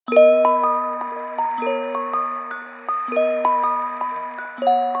And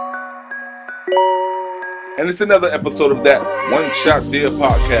it's another episode of that One Shot Deal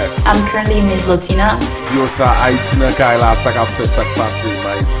podcast. I'm currently Miss Latina.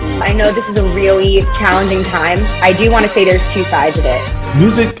 I know this is a really challenging time. I do want to say there's two sides of it.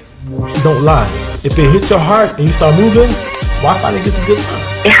 Music don't lie. If it hits your heart and you start moving, why find it gets a good time?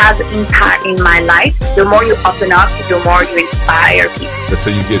 It has an impact in my life. The more you open up, the more you inspire people. Let's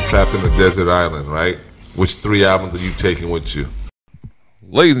say you get trapped in a desert island, right? Which 3 albums are you taking with you?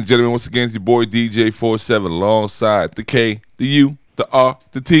 Ladies and gentlemen, once again, it's your boy DJ47 alongside the K, the U, the R,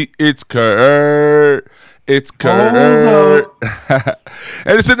 the T. It's Kurt. It's Kurt.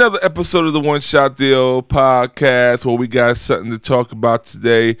 And it's another episode of the One Shot Deal podcast where we got something to talk about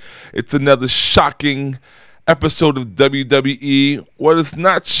today. It's another shocking episode of WWE. Well, it's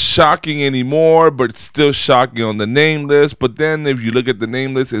not shocking anymore, but it's still shocking on the name list. But then if you look at the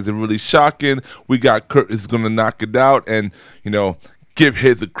name list, is it really shocking? We got Kurt is going to knock it out and, give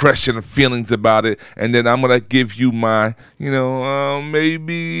his aggression and feelings about it, and then I'm gonna give you my,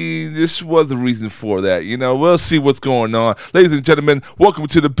 maybe this was a reason for that. We'll see what's going on. Ladies and gentlemen, welcome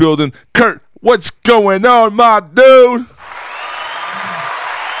to the building. Kurt, what's going on, my dude?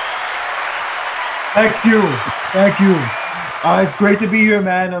 Thank you. It's great to be here,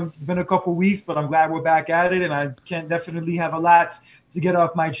 man. It's been a couple weeks, but I'm glad we're back at it, and I can definitely have a lot to get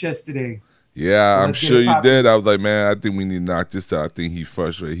off my chest today. Yeah, so I'm sure you did. I was like, man, I think we need to knock this out. I think he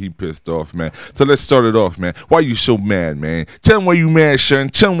frustrated. He pissed off, man. So let's start it off, man. Why are you so mad, man? Tell him why you mad, son.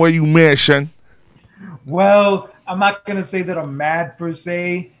 Tell him why you mad, son. Well, I'm not going to say that I'm mad per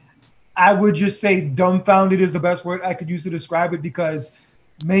se. I would just say dumbfounded is the best word I could use to describe it, because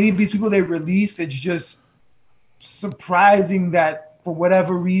many of these people they released, it's just surprising that for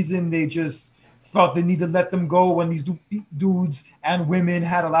whatever reason they just felt they need to let them go when these dudes and women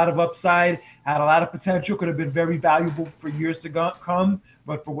had a lot of upside, had a lot of potential, could have been very valuable for years to come,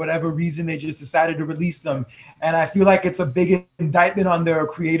 but for whatever reason, they just decided to release them. And I feel like it's a big indictment on their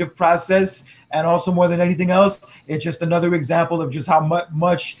creative process, and also more than anything else, it's just another example of just how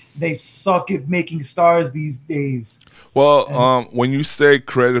much they suck at making stars these days. Well, when you say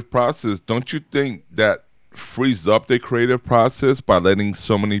creative process, don't you think that frees up their creative process by letting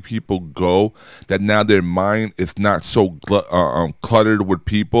so many people go that now their mind is not so cluttered with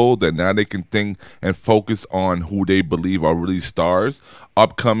people, that now they can think and focus on who they believe are really stars,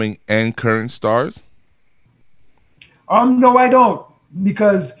 upcoming and current stars? No, I don't,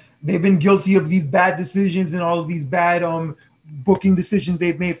 because they've been guilty of these bad decisions and all of these bad booking decisions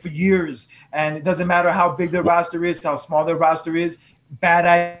they've made for years. And it doesn't matter how big their roster is, how small their roster is.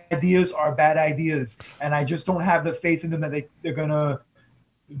 Bad ideas are bad ideas, and I just don't have the faith in them that they're gonna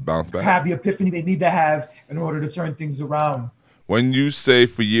bounce back, have the epiphany they need to have in order to turn things around. When you say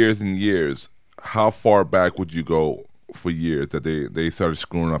for years and years, how far back would you go for years that they started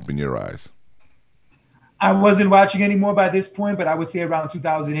screwing up in your eyes? I wasn't watching anymore by this point, but I would say around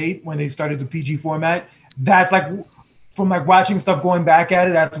 2008 when they started the PG format. That's like from watching stuff going back at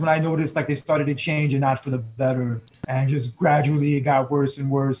it, that's when I noticed they started to change and not for the better, and just gradually it got worse and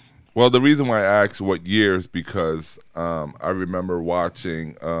worse. Well, the reason why I asked what years, because I remember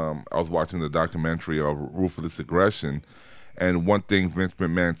watching, I was watching the documentary of Ruthless Aggression, and one thing Vince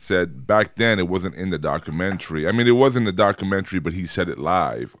McMahon said back then, it wasn't in the documentary. I mean, it was in the documentary, but he said it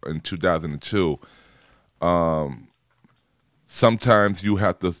live in 2002. Sometimes you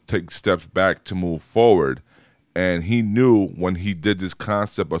have to take steps back to move forward. And he knew when he did this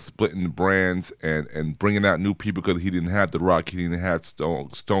concept of splitting the brands and bringing out new people, because he didn't have The Rock, he didn't have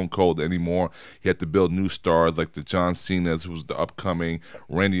Stone Cold anymore. He had to build new stars like the John Cena's, who was the upcoming,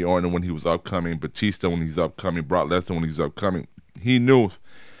 Randy Orton when he was upcoming, Batista when he's upcoming, Brock Lesnar when he's upcoming. He knew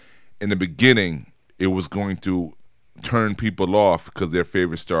in the beginning it was going to turn people off because their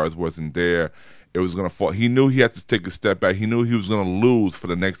favorite stars wasn't there. It was going to fall. He knew he had to take a step back. He knew he was going to lose for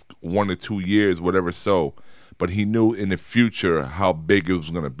the next 1 or 2 years, whatever so. But he knew in the future how big it was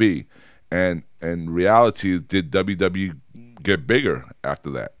going to be. And reality is, did WWE get bigger after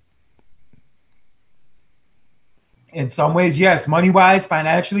that? In some ways, yes. Money-wise,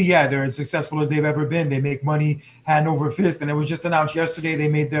 financially, yeah, they're as successful as they've ever been. They make money hand over fist. And it was just announced yesterday they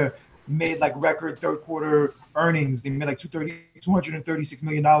made record third quarter earnings. They made $236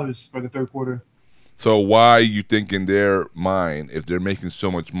 million for the third quarter. So why you think in their mind, if they're making so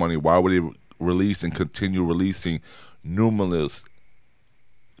much money, why would they release and continue releasing numerous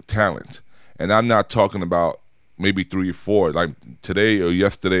talent? And I'm not talking about maybe 3 or 4. Like today or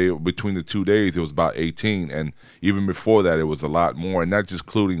yesterday, between the 2 days, it was about 18, and even before that, it was a lot more. And not just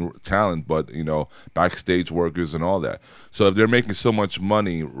including talent, but backstage workers and all that. So if they're making so much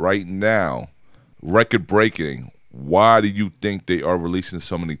money right now, record breaking, why do you think they are releasing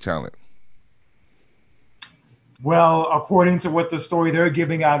so many talent? Well, according to what the story they're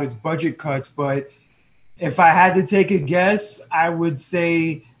giving out, it's budget cuts. But if I had to take a guess, I would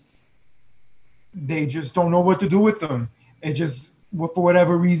say they just don't know what to do with them. It just, for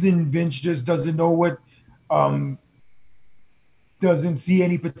whatever reason, Vince just doesn't know doesn't see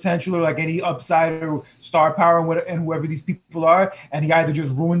any potential or like any upside or star power and whoever these people are. And he either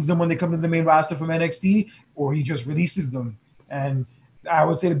just ruins them when they come to the main roster from NXT, or he just releases them. And I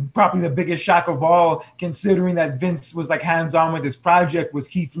would say probably the biggest shock of all, considering that Vince was like hands-on with this project, was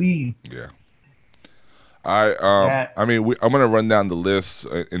Keith Lee. Yeah. I mean, I'm gonna run down the list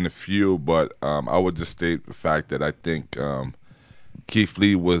in a few, but I would just state the fact that I think Keith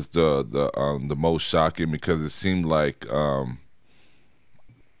Lee was the most shocking, because it seemed like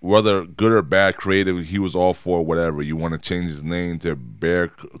whether good or bad creative, he was all for whatever. You want to change his name to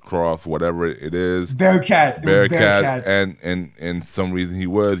Bearcroft, whatever it is. Bearcat. And some reason he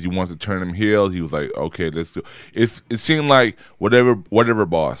was. You want to turn him heel. He was like, okay, let's do. It seemed like whatever,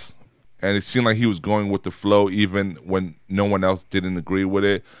 boss. And it seemed like he was going with the flow, even when no one else didn't agree with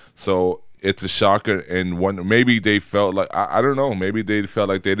it. So it's a shocker. And maybe they felt like, I don't know, maybe they felt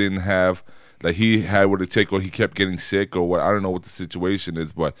like they didn't have, like he had what it take, or he kept getting sick, or what. I don't know what the situation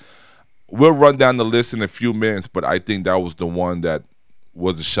is, but we'll run down the list in a few minutes. But I think that was the one that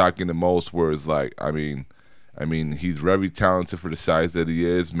was shocking the most, where it's like, I mean, he's very talented for the size that he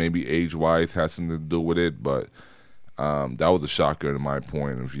is. Maybe age-wise has something to do with it, but that was a shocker in my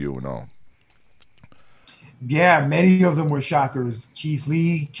point of view and all. Yeah, many of them were shockers. Keith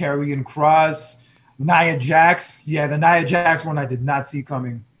Lee, Karrion Kross, Nia Jax. Yeah, the Nia Jax one I did not see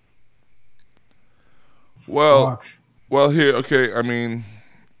coming. Well, here, okay, I mean,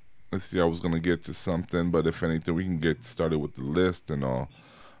 let's see, I was going to get to something, but if anything, we can get started with the list and all.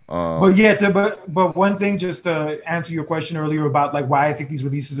 But one thing, just to answer your question earlier about like why I think these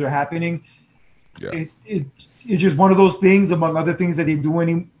releases are happening, it's just one of those things, among other things that they're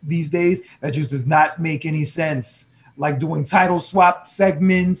doing these days, that just does not make any sense. Like doing title swap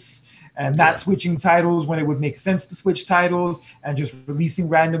segments and not switching titles when it would make sense to switch titles, and just releasing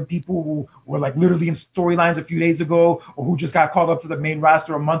random people who were like literally in storylines a few days ago, or who just got called up to the main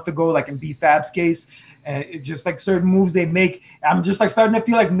roster a month ago, like in B-Fab's case. And it's just like certain moves they make. I'm just like starting to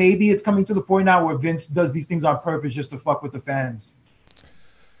feel like maybe it's coming to the point now where Vince does these things on purpose just to fuck with the fans.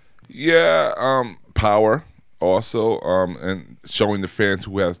 Yeah, power also, and showing the fans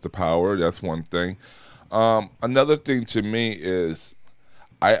who has the power. That's one thing. Another thing to me is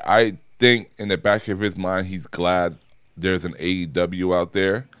I think in the back of his mind he's glad there's an AEW out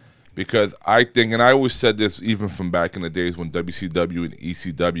there, because I think, and I always said this even from back in the days when WCW and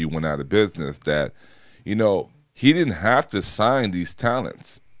ECW went out of business, that he didn't have to sign these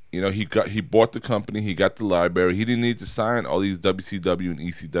talents. He bought the company, he got the library. He didn't need to sign all these WCW and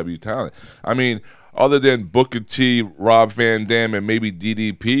ECW talent. I mean, other than Booker T, Rob Van Dam, and maybe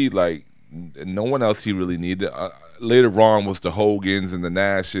DDP, like no one else he really needed. Later on was the Hogans and the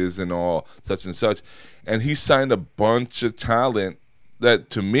Nashes and all such and such, and he signed a bunch of talent that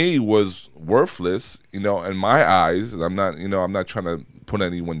to me was worthless, in my eyes. And I'm not trying to put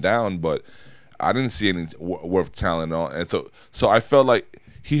anyone down, but I didn't see any worth talent on, and so I felt like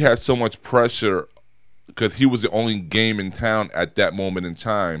he had so much pressure because he was the only game in town at that moment in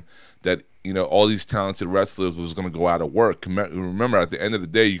time, that all these talented wrestlers was going to go out of work. Remember, at the end of the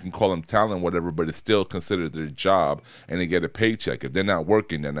day, you can call them talent, whatever, but it's still considered their job, and they get a paycheck. If they're not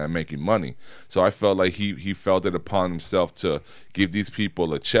working, they're not making money. So I felt like he felt it upon himself to give these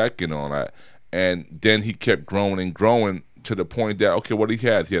people a check and all that. And then he kept growing and growing, to the point that, okay, what he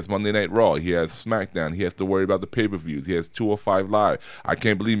has Monday Night Raw, he has SmackDown, he has to worry about the pay-per-views, he has 205 Live. I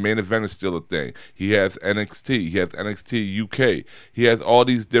can't believe main event is still a thing. He has NXT, he has NXT UK, he has all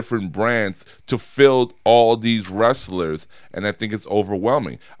these different brands to fill all these wrestlers, and I think it's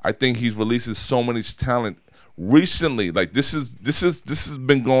overwhelming. I think he's releasing so much talent recently. Like this has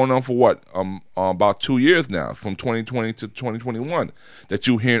been going on for what, about 2 years now, from 2020 to 2021, that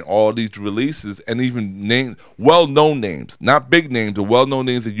you hearing all these releases, and even well-known names, not big names, but well-known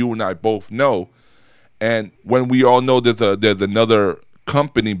names that you and I both know. And when we all know there's another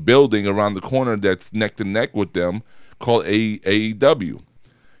company building around the corner that's neck to neck with them called AEW.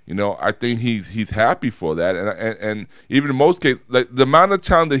 I think he's happy for that, and even in most cases, like the amount of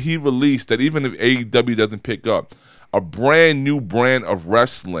time that he released, that even if AEW doesn't pick up, a brand new brand of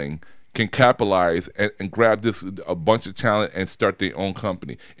wrestling can capitalize and grab a bunch of talent and start their own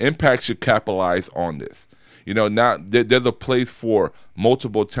company. Impact should capitalize on this. Now there's a place for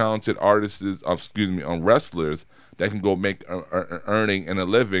multiple talented artists, wrestlers that can go make earning and a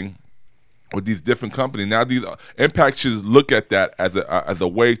living with these different companies. Now these Impact should look at that as a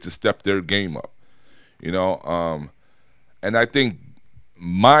way to step their game up. And I think,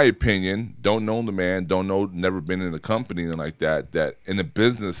 my opinion, don't know the man, never been in a company and like that in a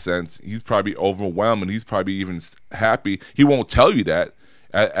business sense, he's probably overwhelmed and he's probably even happy. He won't tell you that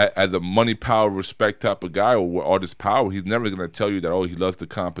as a money, power, respect type of guy, or with all this power. He's never going to tell you that, he loves the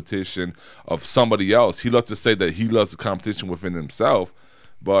competition of somebody else. He loves to say that he loves the competition within himself.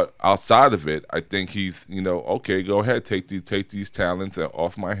 But outside of it, I think he's, okay, go ahead, take these talents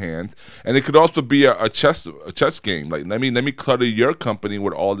off my hands. And it could also be a chess game. Like, let me clutter your company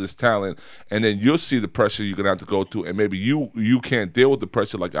with all this talent, and then you'll see the pressure you're gonna have to go to, and maybe you can't deal with the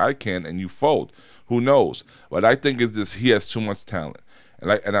pressure like I can, and you fold. Who knows? But I think it's just he has too much talent.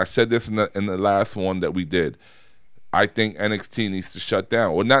 And I said this in the last one that we did. I think NXT needs to shut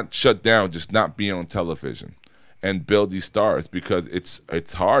down, or not shut down, just not be on television and build these stars, because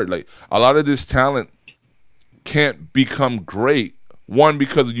it's hard. Like, a lot of this talent can't become great. One,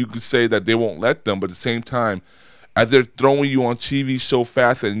 because you could say that they won't let them, but at the same time, as they're throwing you on TV so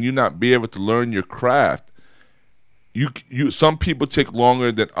fast and you not be able to learn your craft, some people take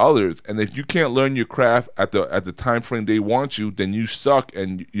longer than others, and if you can't learn your craft at the time frame they want you, then you suck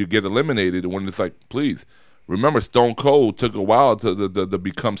and you get eliminated. When it's like, please remember, Stone Cold took a while to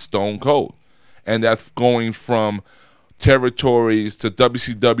become Stone Cold. And that's going from territories to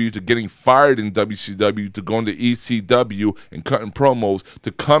WCW, to getting fired in WCW, to going to ECW and cutting promos,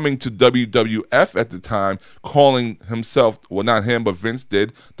 to coming to WWF at the time, calling himself, well, not him, but Vince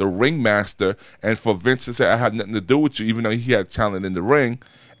did, the ringmaster, and for Vince to say, I had nothing to do with you, even though he had talent in the ring,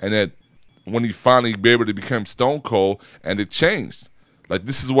 and that when he finally be able to become Stone Cold, and it changed. Like,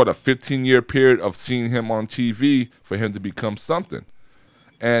 this is what, a 15-year period of seeing him on TV for him to become something.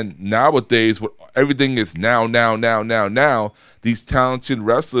 And nowadays, what everything is now, these talented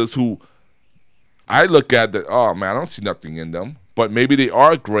wrestlers who I look at that, oh man, I don't see nothing in them. But maybe they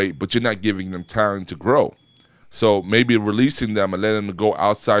are great, but you're not giving them time to grow. So maybe releasing them and letting them go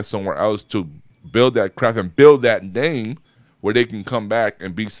outside somewhere else to build that craft and build that name where they can come back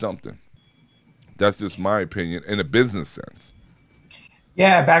and be something. That's just my opinion in a business sense.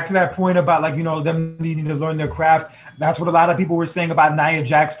 Yeah, back to that point about, like, them needing to learn their craft. That's what a lot of people were saying about Nia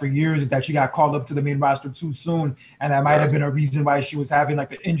Jax for years, is that she got called up to the main roster too soon, and that might have been a reason why she was having like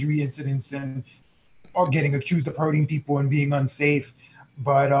the injury incidents or getting accused of hurting people and being unsafe.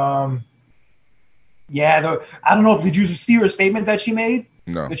 But I don't know, did you see her statement that she made?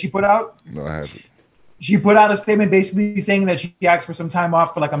 No. That she put out? No, I haven't. She put out a statement basically saying that she asked for some time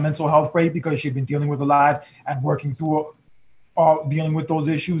off for like a mental health break because she'd been dealing with a lot and working through dealing with those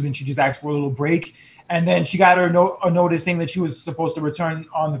issues, and she just asked for a little break. And then she got a notice saying that she was supposed to return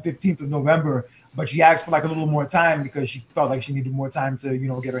on the 15th of November, but she asked for like a little more time because she felt like she needed more time to,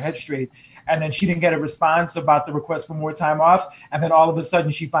 get her head straight. And then she didn't get a response about the request for more time off. And then all of a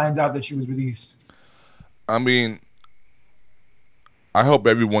sudden she finds out that she was released. I mean, I hope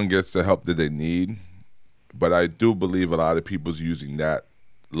everyone gets the help that they need, but I do believe a lot of people's using that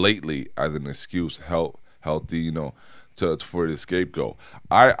lately as an excuse, healthy, for the scapegoat.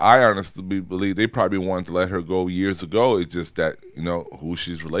 I honestly believe they probably wanted to let her go years ago. It's just that, who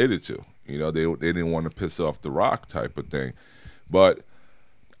she's related to. They didn't want to piss off The Rock type of thing. But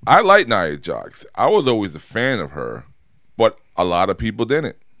I like Nia Jax. I was always a fan of her, but a lot of people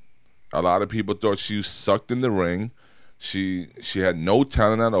didn't. A lot of people thought she sucked in the ring. She had no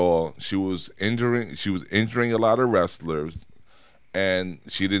talent at all. She was injuring a lot of wrestlers, and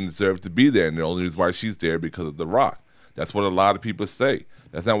she didn't deserve to be there. And the only reason why she's there because of The Rock. That's what a lot of people say.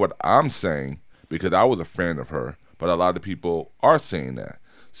 That's not what I'm saying, because I was a fan of her, but a lot of people are saying that.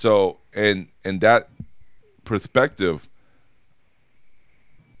 So, in that perspective,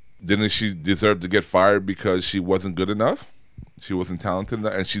 didn't she deserve to get fired because she wasn't good enough? She wasn't talented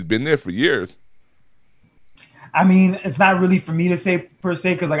enough? And she's been there for years. I mean, it's not really for me to say per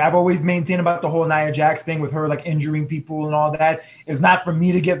se, because like I've always maintained about the whole Nia Jax thing with her like injuring people and all that. It's not for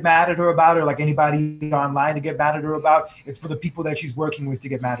me to get mad at her about, or like anybody online to get mad at her about. It's for the people that she's working with to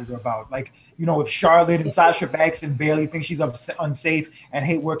get mad at her about. Like, if Charlotte and Sasha Banks and Bayley think she's unsafe and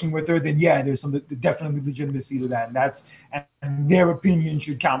hate working with her, then yeah, there's some definitely legitimacy to that. And their opinion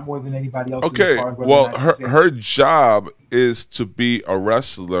should count more than anybody else's. Okay, well, her job is to be a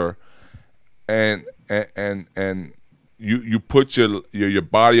wrestler, and you put your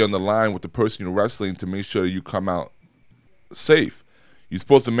body on the line with the person you're wrestling to make sure you come out safe. You're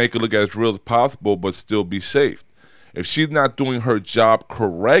supposed to make it look as real as possible, but still be safe. If she's not doing her job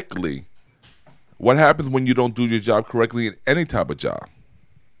correctly, what happens when you don't do your job correctly in any type of job?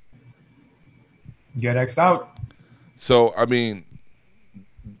 Get X'd out. So, I mean,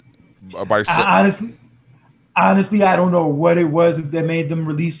 honestly, I don't know what it was that made them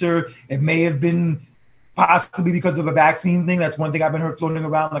release her. It may have been possibly because of a vaccine thing. That's one thing I've been heard floating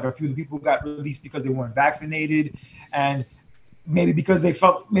around. Like a few people got released because they weren't vaccinated, and maybe because they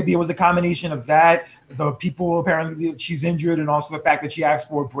felt maybe it was a combination of that. The people apparently she's injured, and also the fact that she asked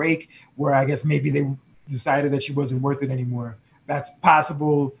for a break, where I guess maybe they decided that she wasn't worth it anymore. That's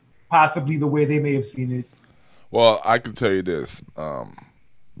possibly the way they may have seen it. Well, I can tell you this: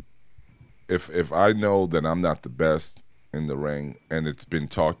 if I know that I'm not the best in the ring, and it's been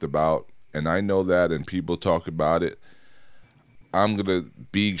talked about, and I know that, and people talk about it, I'm gonna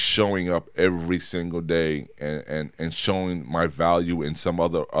be showing up every single day and showing my value in some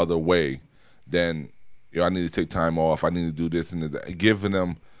other way. Then, I need to take time off. I need to do this and that. Giving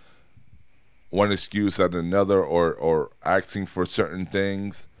them one excuse after another, or asking for certain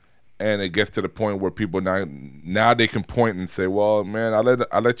things. And it gets to the point where people now they can point and say, well, man,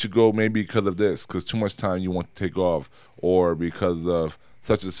 I let you go maybe because of this, because too much time you want to take off, or because of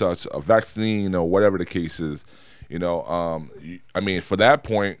such and such, a vaccine, or whatever the case is. I mean, for that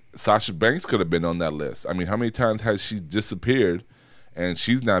point, Sasha Banks could have been on that list. I mean, how many times has she disappeared and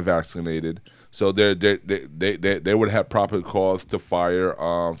she's not vaccinated? So they would have proper cause to fire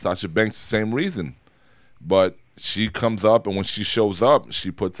Sasha Banks the same reason. But she comes up, and when she shows up, she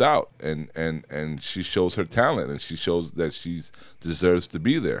puts out, and she shows her talent, and she shows that she deserves to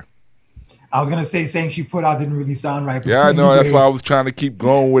be there. I was gonna say saying she put out didn't really sound right. Yeah, I know. That's why I was trying to keep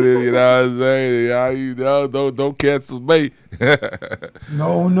going with it. You know what I'm saying? Don't cancel me.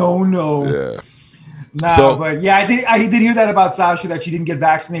 No. Yeah. Nah, but yeah, I did hear that about Sasha, that she didn't get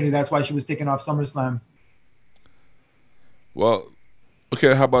vaccinated. That's why she was taking off SummerSlam. Well,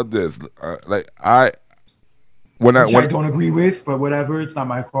 okay. How about this? I don't agree with, but whatever. It's not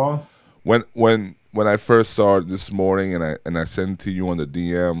my call. When I first saw it this morning, and I sent it to you on the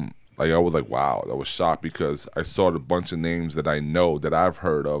DM. I was like, wow, I was shocked, because I saw a bunch of names that I know, that I've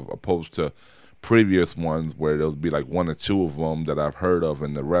heard of, opposed to previous ones where there'll be like one or two of them that I've heard of,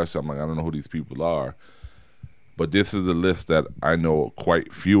 and the rest I'm like, I don't know who these people are. But this is a list that I know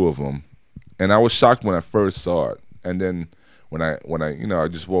quite few of them, and I was shocked when I first saw it. And then when I I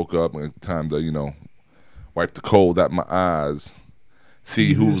just woke up, and time to wipe the cold out my eyes,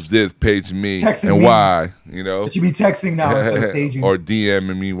 see who's this, page me, and me. Why, But you be texting now instead of paging. Or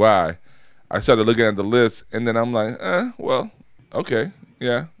DMing me why. I started looking at the list, and then I'm like, well, okay,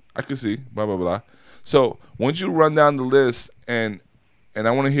 yeah, I can see, blah, blah, blah. So once you run down the list, and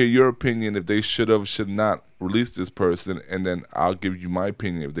I want to hear your opinion if they should not release this person, and then I'll give you my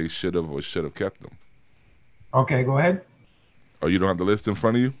opinion if they should have or should have kept them. Okay, go ahead. Oh, you don't have the list in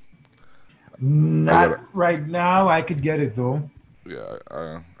front of you? Not right now. I could get it, though. Yeah,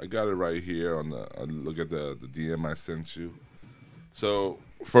 I got it right here on the. Look at the DM I sent you. So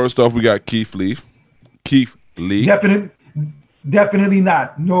first off, we got Keith Lee. Definitely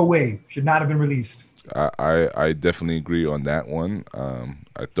not. No way. Should not have been released. I definitely agree on that one.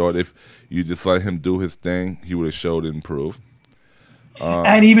 I thought if you just let him do his thing, he would have showed and improved.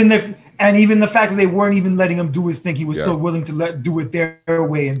 And even the fact that they weren't even letting him do his thing, he was still willing to do it their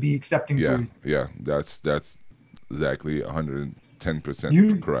way and be accepting to it. Yeah, that's exactly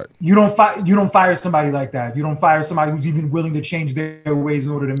 110% correct. You don't fire somebody like that. You don't fire somebody who's even willing to change their ways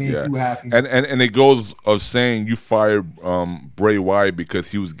in order to make you happy. And it goes of saying you fired Bray Wyatt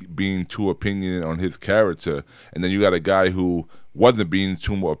because he was being too opinionated on his character, and then you got a guy who wasn't being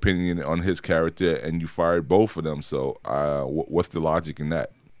too opinionated on his character, and you fired both of them. So what's the logic in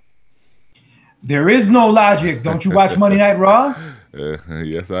that? There is no logic. Don't you watch Monday Night Raw?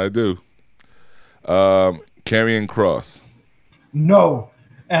 Yes, I do. Karrion Kross. No.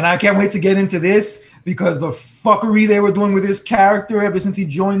 And I can't wait to get into this, because the fuckery they were doing with his character ever since he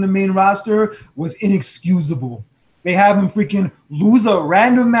joined the main roster was inexcusable. They have him freaking lose a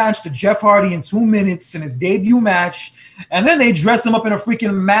random match to Jeff Hardy in 2 minutes in his debut match, and then they dress him up in a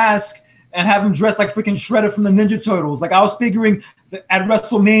freaking mask and have him dressed like freaking Shredder from the Ninja Turtles. Like, I was figuring that at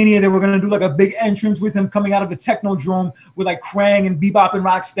WrestleMania they were going to do like a big entrance with him coming out of the Technodrome with like Krang and Bebop and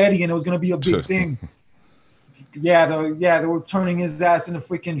Rocksteady, and it was going to be a big thing. They were turning his ass into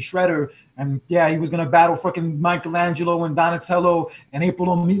freaking Shredder, and he was gonna battle freaking Michelangelo and Donatello, and April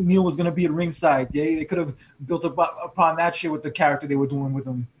O'Neil was gonna be at ringside. Yeah, they could have built upon that shit with the character they were doing with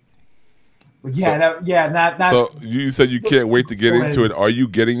him. But yeah, not. So you said you can't wait to get Go into ahead. it. Are you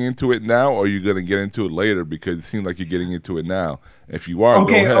getting into it now, or are you gonna get into it later? Because it seems like you're getting into it now. If you are, go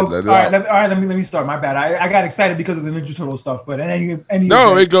Okay, ahead, let it all right, out. let me start. My bad. I got excited because of the Ninja Turtle stuff, but in any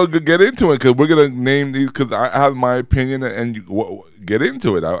No, event, we go get into it because we're gonna name these because I have my opinion and you get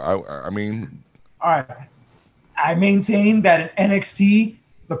into it. I mean, all right. I maintain that in NXT,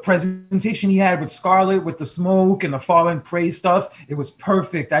 the presentation he had with Scarlett, with the smoke and the fallen prey stuff, it was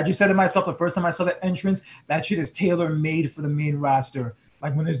perfect. I just said to myself the first time I saw that entrance, that shit is tailor made for the main roster.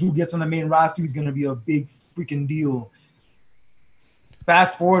 Like when this dude gets on the main roster, he's gonna be a big freaking deal.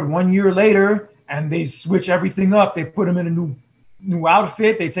 Fast forward 1 year later, and they switch everything up. They put him in a new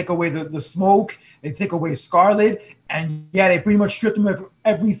outfit. They take away the smoke. They take away Scarlet. And yeah, they pretty much stripped him of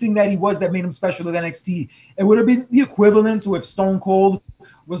everything that he was that made him special at NXT. It would have been the equivalent to if Stone Cold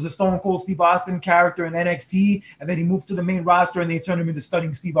was the Stone Cold Steve Austin character in NXT, and then he moved to the main roster and they turned him into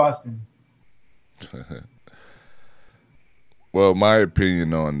Stunning Steve Austin. well, my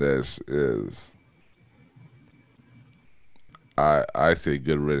opinion on this is, I say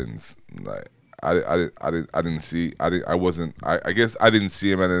good riddance. Like I didn't see I guess I didn't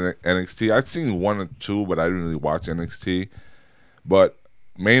see him at NXT. I'd seen one or two, but I didn't really watch NXT. But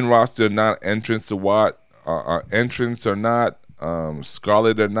main roster not entrance to what entrance or not,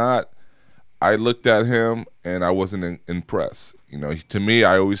 Scarlet or not. I looked at him and I wasn't impressed. You know, to me,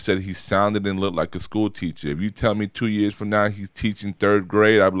 I always said he sounded and looked like a school teacher. If you tell me 2 years from now he's teaching third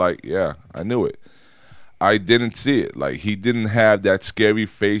grade, I'm like, yeah, I knew it. I didn't see it. Like, he didn't have that scary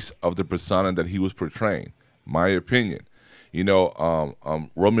face of the persona that he was portraying. My opinion. You know,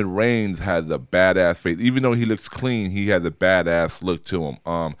 Roman Reigns had the badass face. Even though he looks clean, he had the badass look to him.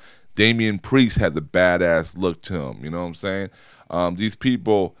 Damian Priest had the badass look to him. You know what I'm saying? These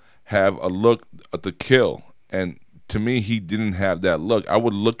people have a look to kill. And to me, he didn't have that look. I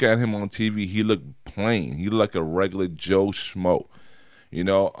would look at him on TV. He looked plain. He looked like a regular Joe Schmo. You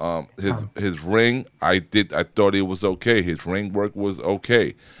know, his ring, I thought it was okay. His ring work was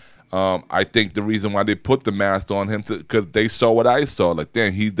okay. I think the reason why they put the mask on him because they saw what I saw. Like,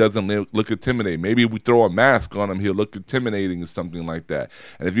 damn, he doesn't look intimidating. Maybe if we throw a mask on him, he'll look intimidating or something like that.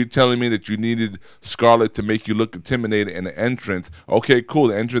 And if you're telling me that you needed Scarlett to make you look intimidating in the entrance, okay, cool.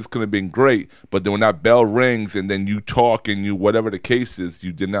 The entrance could have been great, but then when that bell rings and then you talk and you whatever the case is,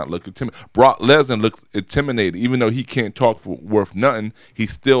 you did not look intimidating. Brock Lesnar looked intimidating, even though he can't talk for worth nothing. He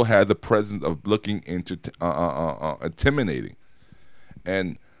still had the presence of looking intimidating,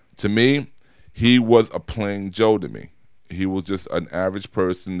 and to me, he was a plain Joe to me. He was just an average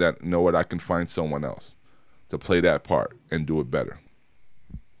person that, you know what, I can find someone else to play that part and do it better.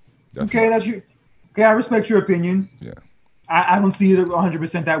 Okay, I respect your opinion. Yeah. I don't see it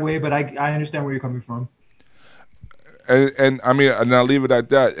 100% that way, but I understand where you're coming from. And I mean, and I'll leave it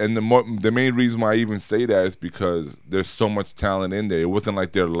at that. And the main reason why I even say that is because there's so much talent in there. It wasn't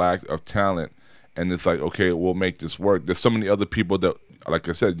like their lack of talent. And it's like, okay, we'll make this work. There's so many other people that, like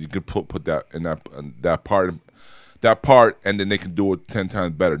I said, you could put that in that part, and then they can do it 10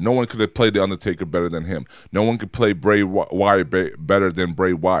 times better. No one could have played the Undertaker better than him. No one could play Bray Wyatt better than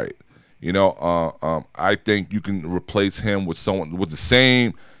Bray Wyatt. You know, I think you can replace him with someone with the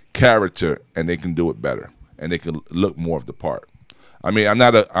same character, and they can do it better, and they can look more of the part. I mean, I'm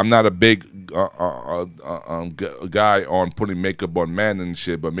not a big guy on putting makeup on man and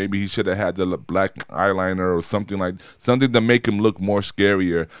shit, but maybe he should have had the black eyeliner or something to make him look more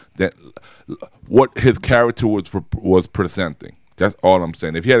scarier than what his character was presenting. That's all I'm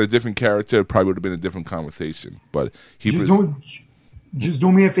saying. If he had a different character, it probably would have been a different conversation. But just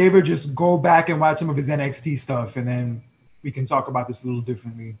do me a favor, just go back and watch some of his NXT stuff, and then we can talk about this a little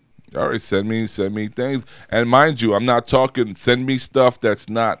differently. All right, send me things. And mind you, I'm not talking, send me stuff that's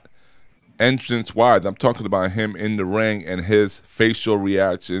not entrance-wise. I'm talking about him in the ring and his facial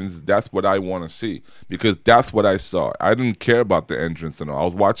reactions. That's what I want to see because that's what I saw. I didn't care about the entrance and all. I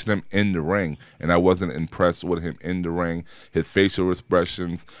was watching him in the ring, and I wasn't impressed with him in the ring, his facial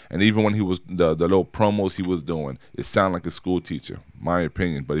expressions, and even when he was the little promos he was doing, it sounded like a school teacher, my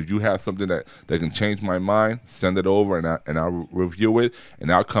opinion. But if you have something that can change my mind, send it over, and I'll review it,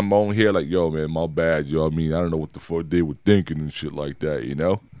 and I'll come on here like, yo, man, my bad, you know what I mean? I don't know what the fuck they were thinking and shit like that, you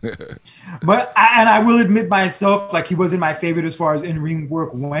know? But I will admit myself, like, he wasn't my favorite as far as in-ring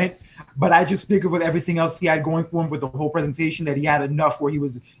work went, but I just figured with everything else he had going for him with the whole presentation that he had enough where he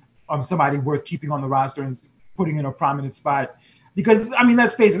was somebody worth keeping on the roster and putting in a prominent spot. Because I mean,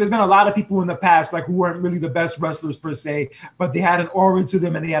 let's face it, there's been a lot of people in the past like who weren't really the best wrestlers per se, but they had an aura to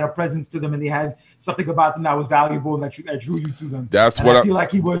them and they had a presence to them and they had something about them that was valuable and that drew you to them. That's and what I feel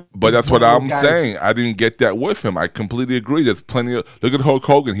like he was. But that's what I'm saying. I didn't get that with him. I completely agree. There's plenty of look at Hulk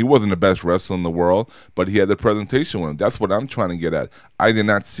Hogan. He wasn't the best wrestler in the world, but he had the presentation with him. That's what I'm trying to get at. I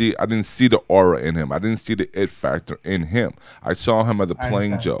didn't see the aura in him. I didn't see the it factor in him. I saw him as a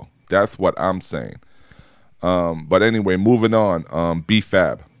plain Joe. That's what I'm saying. But anyway, moving on.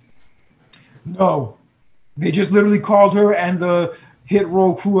 B-Fab. No, they just literally called her and the Hit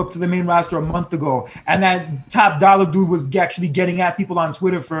Row crew up to the main roster a month ago, and that Top Dollar dude was actually getting at people on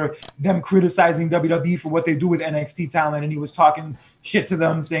Twitter for them criticizing WWE for what they do with NXT talent, and he was talking shit to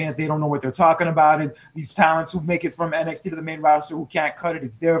them, saying that they don't know what they're talking about. Is these talents who make it from NXT to the main roster who can't cut it?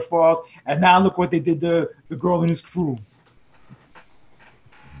 It's their fault. And now look what they did to the girl and his crew.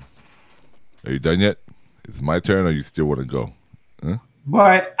 Are you done yet? It's my turn, or you still want to go? Huh?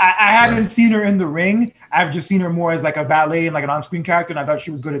 But I haven't seen her in the ring. I've just seen her more as like a valet and like an on-screen character, and I thought she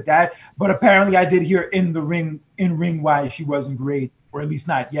was good at that. But apparently I did hear in the ring, ring-wise, she wasn't great, or at least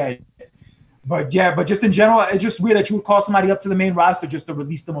not yet. But yeah, but just in general, it's just weird that you would call somebody up to the main roster just to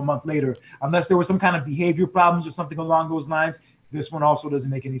release them a month later. Unless there was some kind of behavior problems or something along those lines. This one also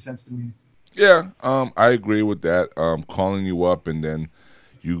doesn't make any sense to me. Yeah, I agree with that. Calling you up and then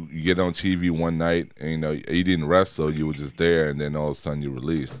you get on TV one night and you didn't wrestle, you were just there, and then all of a sudden you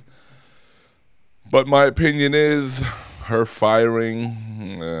released. But my opinion is her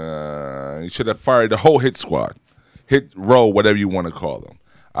firing, you should have fired the whole Hit Squad, Hit Row, whatever you want to call them.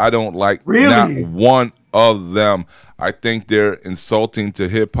 I don't like not one of them. I think they're insulting to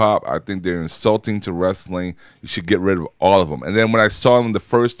hip-hop. I think they're insulting to wrestling. You should get rid of all of them. And then when I saw them the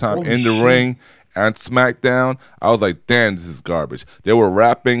first time in the ring and SmackDown, I was like, damn, this is garbage. They were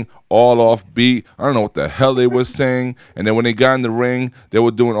rapping all off beat. I don't know what the hell they were saying. And then when they got in the ring, they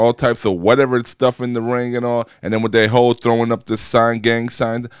were doing all types of whatever stuff in the ring and all. And then with their whole throwing up the gang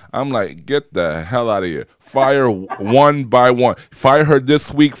sign, I'm like, get the hell out of here. Fire one by one. Fire her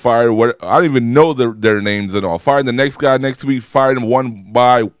this week. Fire what? I don't even know their names at all. Fire the next guy next week. Fire them one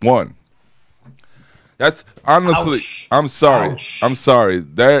by one. That's honestly, ouch. I'm sorry. Ouch. I'm sorry.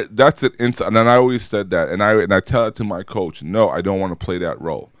 That's an insult. And I always said that. And I tell it to my coach. No, I don't want to play that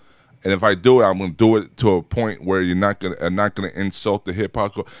role. And if I do it, I'm going to do it to a point where you're not going to insult the hip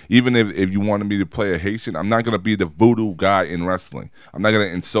hop. Even if you wanted me to play a Haitian, I'm not going to be the voodoo guy in wrestling. I'm not going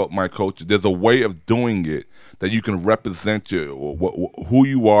to insult my coach. There's a way of doing it that you can represent who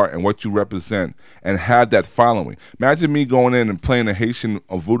you are and what you represent and have that following. Imagine me going in and playing a Haitian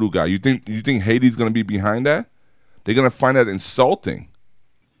voodoo guy. You think Haiti's going to be behind that? They're going to find that insulting.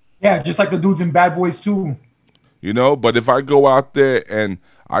 Yeah, just like the dudes in Bad Boys 2. But if I go out there and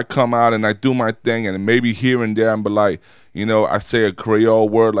I come out and I do my thing, and maybe here and there I'm like, I say a Creole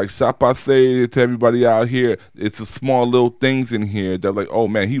word like "sapase" to everybody out here. It's the small little things in here. They're like, oh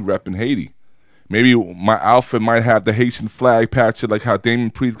man, he repping Haiti. Maybe my outfit might have the Haitian flag patch, like how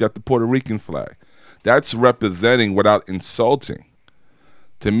Damien Priest got the Puerto Rican flag. That's representing without insulting.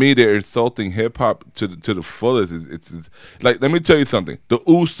 To me, they're insulting hip hop to the fullest. It's like, let me tell you something. The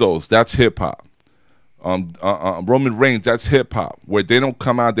Usos, that's hip hop. Roman Reigns, that's hip hop. Where they don't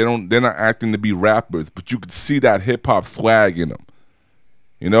come out, they're not acting to be rappers, but you can see that hip hop swag in them.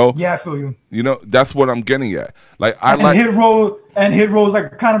 Yeah, I feel you. That's what I'm getting at. Like Hit Row's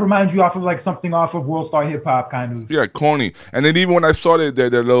like kind of reminds you of like something off of World Star Hip Hop kind of. Yeah, corny. And then even when I saw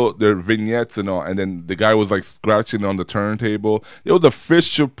their vignettes and all, and then the guy was like scratching on the turntable, it was a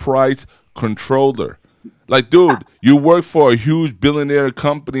Fisher-Price controller. Like, dude, you work for a huge billionaire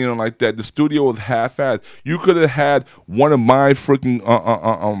company and like that. The studio was half-assed. You could have had one of my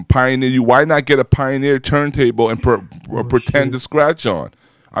freaking Pioneer. Why not get a Pioneer turntable and pretend to scratch on?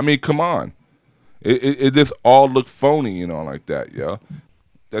 I mean, come on. It just all looked phony, like that, yeah.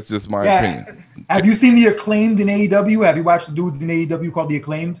 That's just my opinion. Have you seen the Acclaimed in AEW? Have you watched the dudes in AEW called the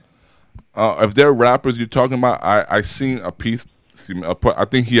Acclaimed? If they're rappers you're talking about, I seen a piece. I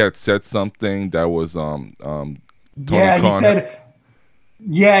think he had said something that was Tony Khan.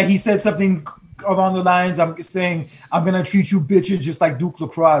 He said something along the lines. I'm saying I'm gonna treat you bitches just like Duke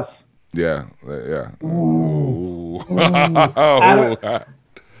Lacrosse. Yeah. Ooh.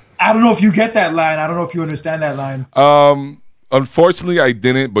 I don't know if you get that line. I don't know if you understand that line. Unfortunately, I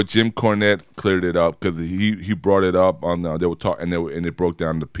didn't. But Jim Cornette cleared it up because he brought it up on. They were talking and it broke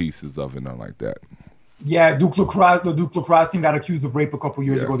down the pieces of it and like that. Yeah, the Duke Lacrosse team got accused of rape a couple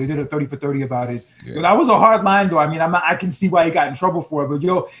years ago. They did a 30 for 30 about it. Yeah. That was a hard line, though. I mean, I can see why he got in trouble for it.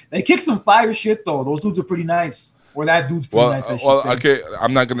 But, they kick some fire shit, though. Those dudes are pretty nice. Or that dude's pretty nice, I should say. Okay,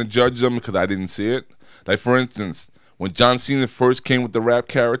 I'm not going to judge them because I didn't see it. Like, for instance, When John Cena first came with the rap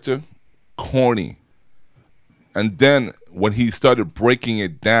character, corny. And then when he started breaking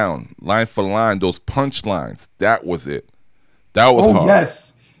it down, line for line, those punchlines, that was it. That was hard.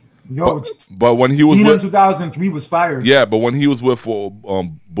 Yes. Yo, but when he was Cena in with 2003 was fired. Yeah, but when he was with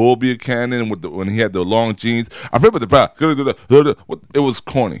Bull Buchanan when he had the long jeans, I remember it was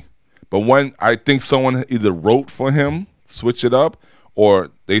corny. But when I think someone either wrote for him, switch it up,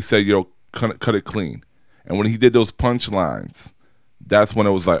 or they said, "Yo, cut it clean." And when he did those punchlines, that's when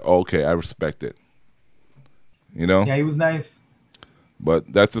it was like, okay, I respect it. You know? Yeah, he was nice.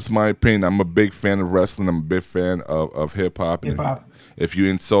 But that's just my opinion. I'm a big fan of wrestling. I'm a big fan of hip hop. If you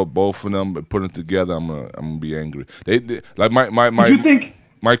insult both of them and put them together, I'm gonna be angry. They like my. Did you think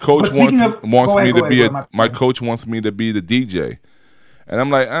my coach wants me to be my coach wants me to be the DJ, and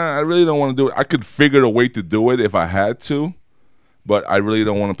I'm like, I really don't want to do it. I could figure a way to do it if I had to, but I really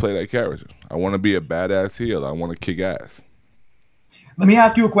don't want to play that character. I want to be a badass heel. I want to kick ass. Let me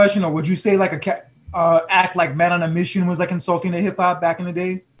ask you a question. Or would you say like act like Man on a Mission was like insulting to hip hop back in the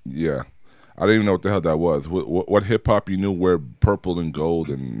day? Yeah. I didn't even know what the hell that was. What hip hop you knew wear purple and gold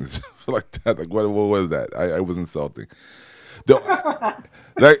and like that? Like what was that? I was insulting.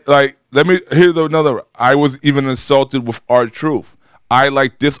 Here's another. I was even insulted with R-Truth. I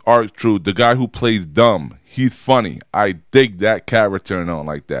like this R-Truth, the guy who plays dumb. He's funny. I dig that character and all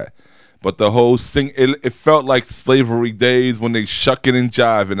like that. But the whole thing, it felt like slavery days when they shucking and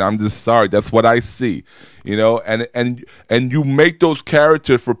jiving. I'm just sorry. That's what I see, you know. And you make those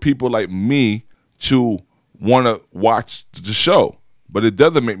characters for people like me to want to watch the show, but it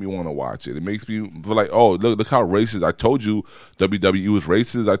doesn't make me want to watch it. It makes me feel like, oh, look how racist. I told you WWE was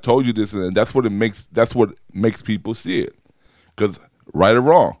racist. I told you this, and that's what it makes. That's what makes people see it. Because right or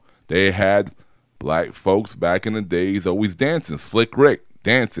wrong, they had black folks back in the days always dancing. Slick Rick.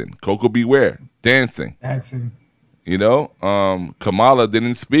 Dancing, Coco Beware, dancing. You know, Kamala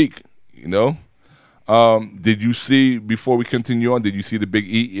didn't speak. You know, did you see before we continue on? Did you see the Big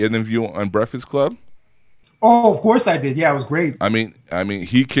E interview on Breakfast Club? Oh, of course I did. Yeah, it was great. I mean,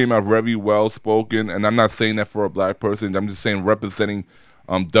 he came out very well spoken, and I'm not saying that for a black person. I'm just saying representing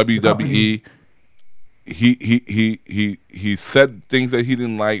WWE. He said things that he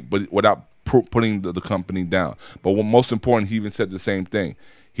didn't like, but without putting the company down. But what most important, he even said the same thing.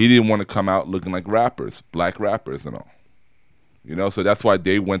 He didn't want to come out looking like rappers, black rappers and all. You know, so that's why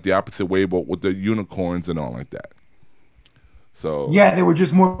they went the opposite way, but with the unicorns and all like that. So yeah, they were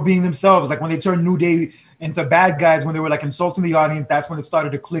just more being themselves. Like when they turned New Day into bad guys, when they were like insulting the audience, that's when it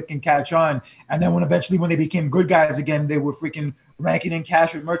started to click and catch on. And then when they became good guys again, they were freaking ranking in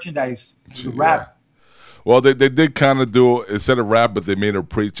cash with merchandise, rap. Well, they did kind of do, instead of rappers, they made them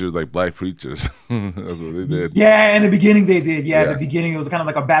preachers, like black preachers. That's what they did. Yeah, in the beginning they did. Yeah, in the beginning it was kind of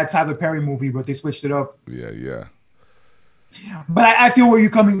like a bad Tyler Perry movie, but they switched it up. Yeah. But I feel where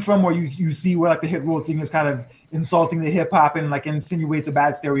you're coming from, where you see where like the hit roll thing is kind of insulting the hip hop and like insinuates a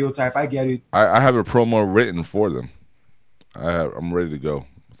bad stereotype. I get it. I have a promo written for them. I'm ready to go.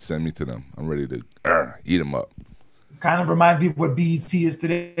 Send me to them. I'm ready to eat them up. Kind of reminds me of what BET is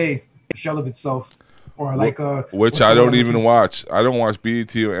today, a shell of itself. Or like which I don't even watch. I don't watch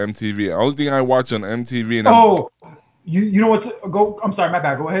BET or MTV. The only thing I watch on MTV. And you know what's I'm sorry, my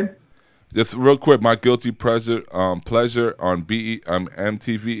bad. Go ahead. Just real quick, my guilty pleasure on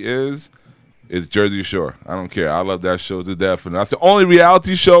MTV is Jersey Shore. I don't care. I love that show to death, and that's the only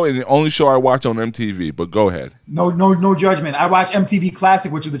reality show and the only show I watch on MTV. But go ahead. No judgment. I watch MTV Classic,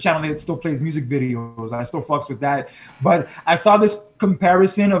 which is the channel that still plays music videos. I still fucks with that. But I saw this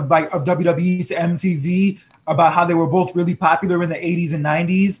comparison of WWE to MTV about how they were both really popular in the 80s and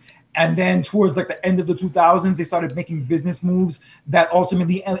 90s. And then towards like the end of the 2000s, they started making business moves that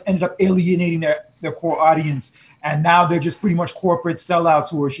ultimately ended up alienating their core audience. And now they're just pretty much corporate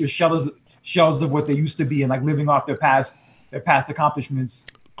sellouts who are just shells of what they used to be and like living off their past accomplishments.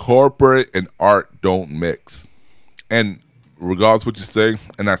 Corporate and art don't mix. And regardless of what you say,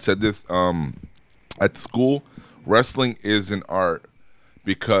 and I said this at school, wrestling is an art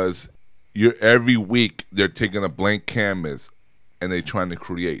because every week they're taking a blank canvas and they're trying to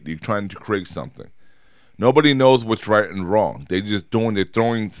create something. Nobody knows what's right and wrong. They're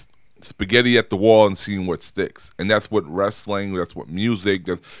throwing spaghetti at the wall and seeing what sticks. And that's what wrestling, that's what music,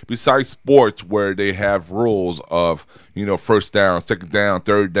 besides sports where they have rules of, first down, second down,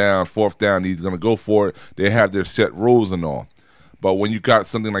 third down, fourth down, he's going to go for it. They have their set rules and all. But when you got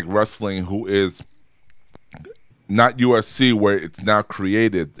something like wrestling who is not UFC where it's now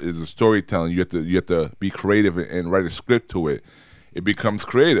created, is a storytelling, you have to be creative and write a script to it. It becomes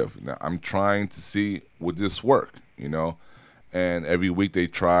creative. Now, I'm trying to see, would this work, And every week they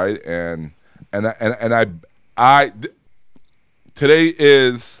tried, and Today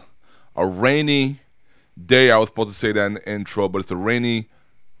is a rainy day. I was supposed to say that in the intro, but it's a rainy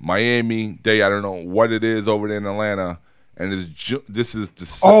Miami day. I don't know what it is over there in Atlanta, and this is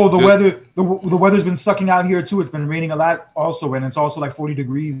the weather. The weather's been sucking out here too. It's been raining a lot also, and it's also like 40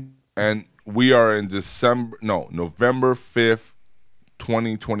 degrees. And we are in November 5th,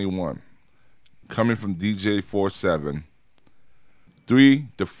 2021. Coming from DJ 47, 3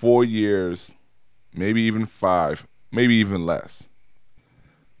 to 4 years, maybe even 5, maybe even less.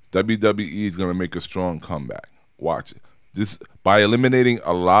 WWE is going to make a strong comeback. Watch it. This, by eliminating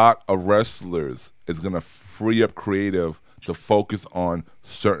a lot of wrestlers, it's going to free up creative to focus on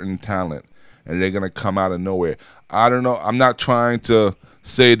certain talent, and they're going to come out of nowhere. I don't know. I'm not trying to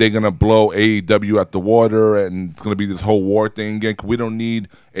say they're going to blow AEW out the water and it's going to be this whole war thing again. We don't need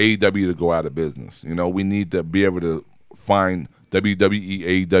AEW to go out of business. You know, we need to be able to find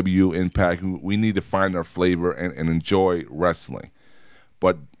WWE, AEW, Impact. We need to find our flavor and enjoy wrestling.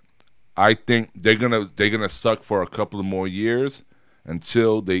 But I think they're gonna suck for a couple of more years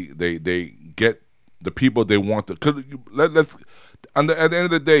until they get the people they want to. Cause at the end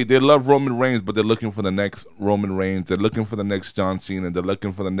of the day, they love Roman Reigns, but they're looking for the next Roman Reigns. They're looking for the next John Cena. They're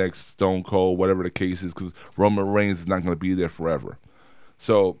looking for the next Stone Cold, whatever the case is, because Roman Reigns is not going to be there forever.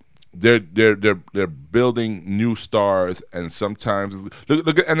 So they're building new stars, and sometimes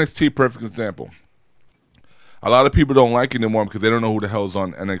look at NXT, perfect example. A lot of people don't like it anymore because they don't know who the hell's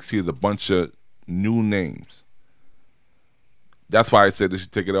on NXT. There's a bunch of new names. That's why I said they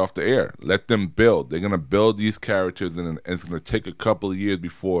should take it off the air. Let them build. They're going to build these characters, and it's going to take a couple of years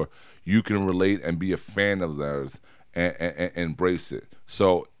before you can relate and be a fan of theirs and embrace it.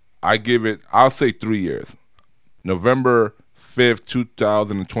 So I'll say 3 years. November 5th,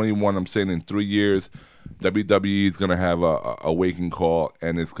 2021, I'm saying in 3 years, WWE is going to have a waking call,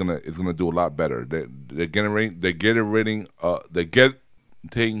 and it's gonna do a lot better. They're getting rid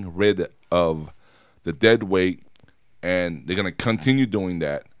of the dead weight. And they're going to continue doing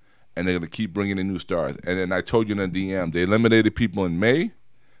that, and they're going to keep bringing in new stars. And then I told you in the DM, they eliminated people in May.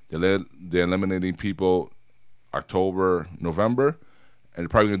 They're eliminating people October, November, and they're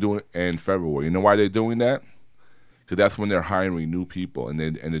probably going to do it in February. You know why they're doing that? Because that's when they're hiring new people, and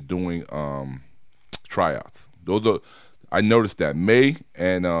they're doing tryouts. I noticed that May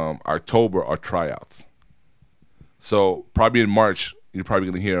and October are tryouts. So probably in March, you're probably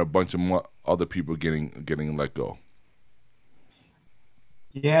going to hear a bunch of other people getting let go.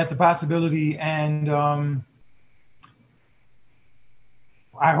 Yeah, it's a possibility, and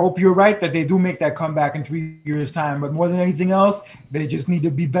I hope you're right that they do make that comeback in 3 years' time. But more than anything else, they just need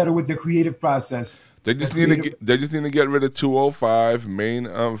to be better with the creative process. They just need to get rid of 205 main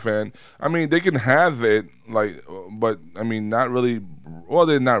fan. I mean, they can have it, but I mean, not really. Well,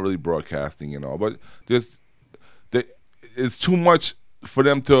 they're not really broadcasting, but it's too much for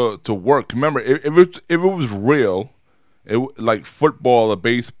them to work. Remember, if it was real. Like football or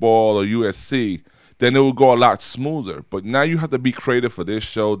baseball or USC, then it would go a lot smoother. But now you have to be creative for this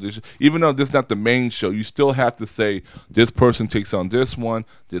show. Even though this is not the main show, you still have to say this person takes on this one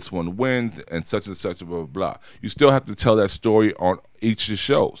wins, and such, blah, blah, blah. You still have to tell that story on each of the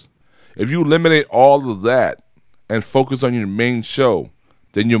shows. If you eliminate all of that and focus on your main show,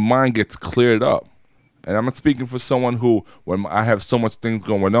 then your mind gets cleared up. And I'm not speaking for someone who, when I have so much things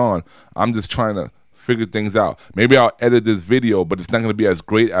going on, I'm just trying to figure things out. Maybe I'll edit this video, but it's not going to be as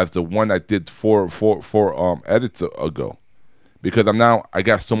great as the one I did four edits ago, because I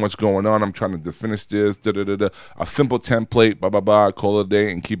got so much going on. I'm trying to finish this, a simple template, blah blah blah, call it a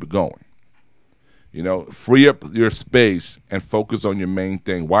day and keep it going. Free up your space and focus on your main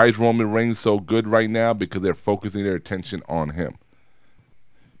thing. Why is Roman Reigns so good right now? Because they're focusing their attention on him.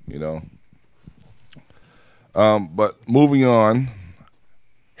 But moving on,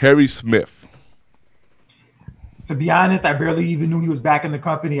 Harry Smith. To be honest, I barely even knew he was back in the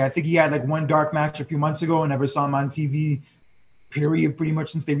company. I think he had like one dark match a few months ago and never saw him on TV, period, pretty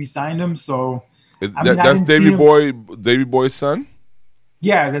much since they re-signed him. So that's Davey Boy's son?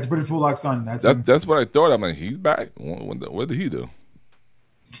 Yeah, that's British Bulldog's son. That's what I thought. I'm like, he's back. What did he do?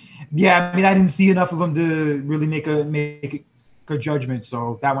 Yeah, I mean, I didn't see enough of him to really make a judgment.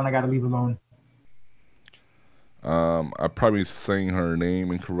 So that one I got to leave alone. I'm probably saying her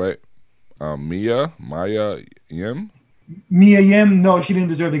name incorrect. Maya Yim? Mia Yim, no, she didn't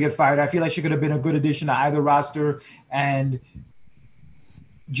deserve to get fired. I feel like she could have been a good addition to either roster, and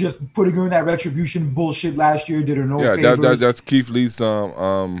just putting her in that retribution bullshit last year did her no favors. That's Keith Lee's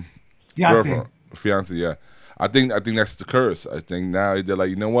fiance. Yeah. I think that's the curse. I think now they're like,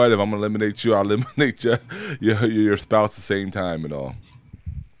 you know what? If I'm gonna eliminate you, I'll eliminate your spouse at the same time and all.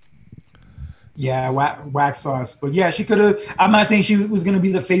 Yeah, wax sauce. But yeah, she could have. I'm not saying she was going to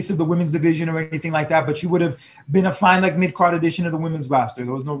be the face of the women's division or anything like that, but she would have been a fine like mid-card addition to the women's roster.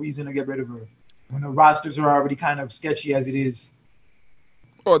 There was no reason to get rid of her when the rosters are already kind of sketchy as it is.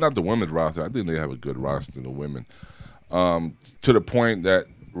 Oh, not the women's roster. I think they have a good roster, the women. To the point that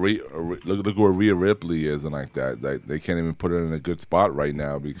look where Rhea Ripley is and like that. Like, they can't even put her in a good spot right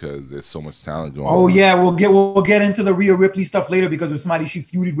now because there's so much talent going on. Oh yeah, we'll get into the Rhea Ripley stuff later because there's somebody she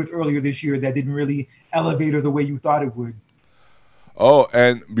feuded with earlier this year that didn't really elevate her the way you thought it would. Oh,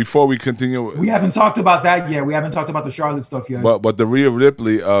 and before we continue, we haven't talked about that yet. We haven't talked about the Charlotte stuff yet. But the Rhea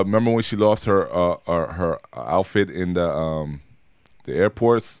Ripley, remember when she lost her outfit in the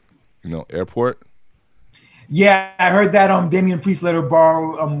airports, airport? Yeah, I heard that Damian Priest let her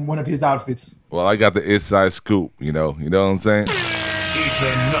borrow one of his outfits. Well, I got the inside scoop, you know what I'm saying? It's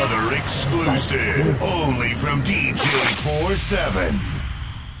another exclusive, only from DJ47.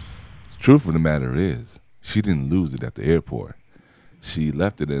 The truth of the matter is, she didn't lose it at the airport. She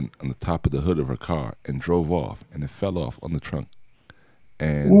left it on the top of the hood of her car and drove off, and it fell off on the trunk.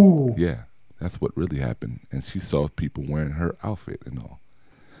 And ooh. Yeah, that's what really happened. And she saw people wearing her outfit and all.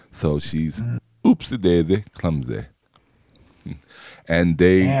 So she's oopsie-daisy, clumsy. And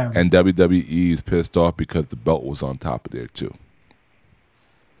WWE is pissed off because the belt was on top of there too.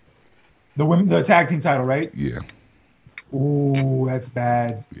 The tag team title, right? Yeah. Ooh, that's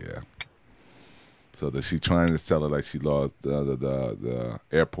bad. Yeah. So that she trying to sell it like she lost the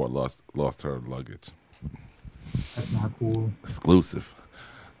airport lost her luggage. That's not cool. Exclusive.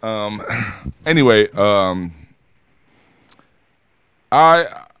 Anyway, I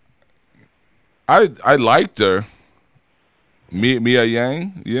liked her. Mia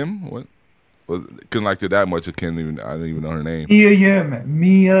Yim. What? Couldn't like her that much. I don't even know her name. Mia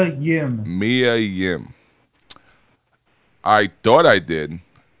Yim. I thought I did,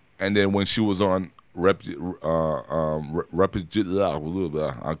 and then when she was on I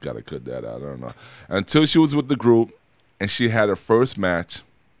gotta cut that out. I don't know. Until she was with the group, and she had her first match,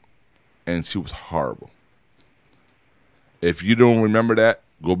 and she was horrible. If you don't remember that,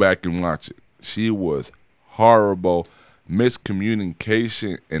 go back and watch it. She was horrible,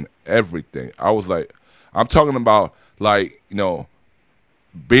 miscommunication and everything. I was like, I'm talking about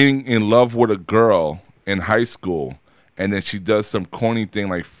being in love with a girl in high school, and then she does some corny thing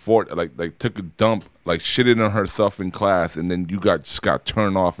like took a dump, like shitted on herself in class, and then you just got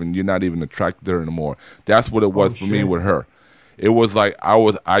turned off, and you're not even attracted to her anymore. That's what it was for me with her. It was like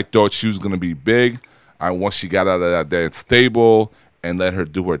I thought she was gonna be big. Once she got out of that stable and let her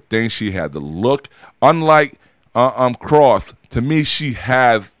do her thing, she had the look. Unlike Cross, to me, she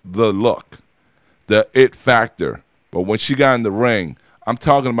has the look, the it factor. But when she got in the ring, I'm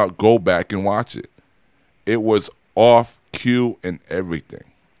talking about go back and watch it. It was off cue and everything.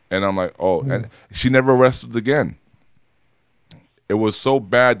 And I'm like, oh, and she never wrestled again. It was so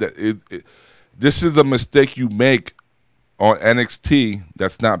bad that this is a mistake you make on NXT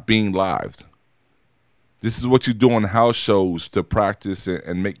that's not being lived. This is what you do on house shows to practice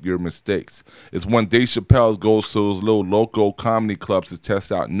and make your mistakes. It's when Dave Chappelle goes to those little local comedy clubs to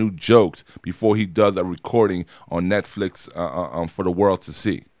test out new jokes before he does a recording on Netflix for the world to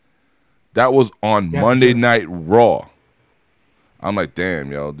see. That was on Monday Night Raw. I'm like,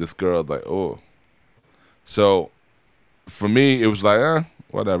 damn, yo, this girl, like, oh. So for me, it was like,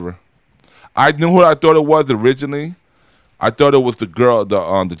 whatever. I knew who I thought it was originally. I thought it was the girl,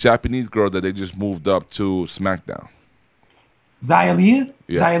 the Japanese girl that they just moved up to SmackDown. Xia Li?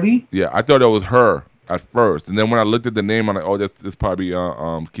 Yeah. Xia Li? Yeah, I thought it was her at first. And then when I looked at the name, I'm like, oh, that's probably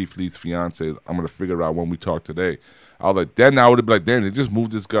Keith Lee's fiance. I'm going to figure it out when we talk today. I was like, then I would have been like, damn, they just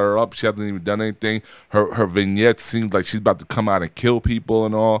moved this girl up. She hasn't even done anything. Her vignette seems like she's about to come out and kill people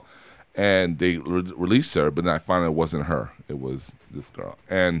and all. And they released her, but then I found it wasn't her. It was this girl.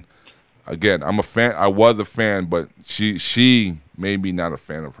 And again, I'm a fan. I was a fan, but she made me not a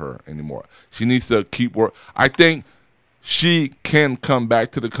fan of her anymore. She needs to keep work. I think she can come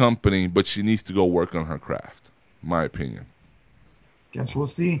back to the company, but she needs to go work on her craft. My opinion. Guess we'll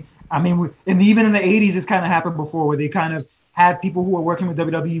see. I mean, even in the 80s, it's kind of happened before where they kind of had people who were working with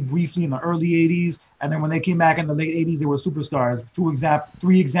WWE briefly in the early 80s, and then when they came back in the late 80s, they were superstars.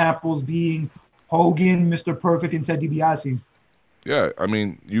 3 examples being Hogan, Mr. Perfect, and Ted DiBiase. Yeah, I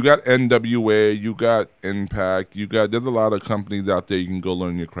mean, you got NWA, you got Impact, there's a lot of companies out there you can go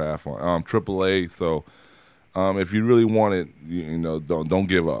learn your craft on. AAA, so if you really want it, don't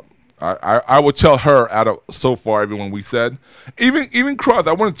give up. I would tell her out of so far everyone we said, even Cross,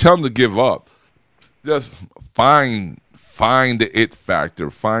 I wouldn't tell him to give up. Just find the it factor,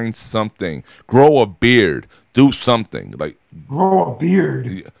 find something, grow a beard, do something like grow a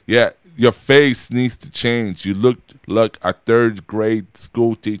beard. Yeah. your face needs to change. You look like a third grade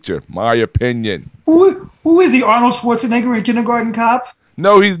school teacher. My opinion. Who is he? Arnold Schwarzenegger in Kindergarten Cop?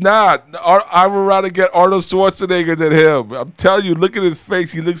 No, he's not. I would rather get Arnold Schwarzenegger than him. I'm telling you, look at his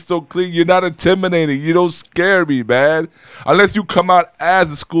face. He looks so clean. You're not intimidating. You don't scare me, man. Unless you come out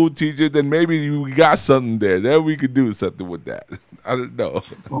as a school teacher, then maybe you got something there. Then we could do something with that. I don't know.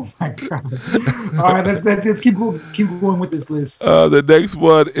 Oh my god! All right, let's keep going with this list. The next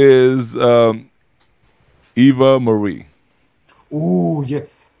one is Eva Marie. Ooh, yeah,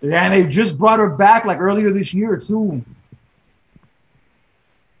 and they just brought her back like earlier this year too.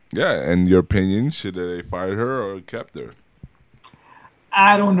 Yeah, and your opinion, should they fired her or kept her?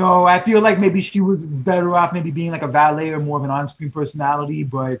 I don't know. I feel like maybe she was better off maybe being like a valet or more of an on-screen personality,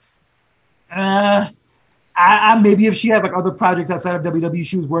 but I maybe if she had like other projects outside of WWE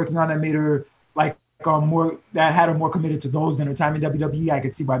she was working on that made her like more, that had her more committed to those than her time in WWE, I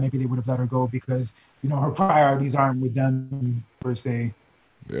could see why maybe they would have let her go, because her priorities aren't with them per se.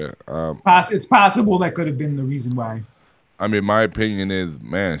 Yeah, it's possible that could have been the reason why. I mean, my opinion is,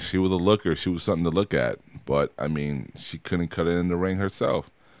 man, she was a looker. She was something to look at. But, I mean, she couldn't cut it in the ring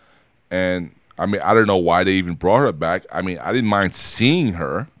herself. And, I mean, I don't know why they even brought her back. I mean, I didn't mind seeing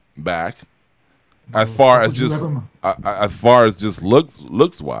her back as far as just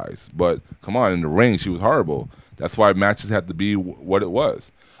looks wise. But, come on, in the ring, she was horrible. That's why matches had to be what it was.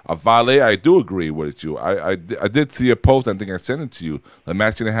 A valet, I do agree with you. I did see a post, I think I sent it to you.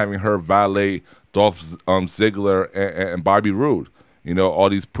 Imagine having her valet Dolph Ziggler and Bobby Roode. All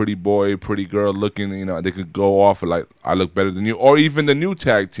these pretty boy, pretty girl looking, they could go off like, I look better than you. Or even the new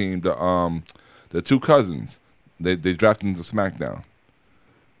tag team, the two cousins. They drafted them to SmackDown.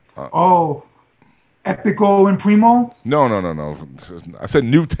 Epico and Primo? No. I said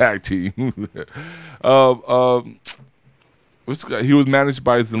new tag team. What's the guy? He was managed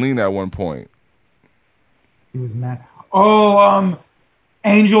by Zelina at one point. He was mad.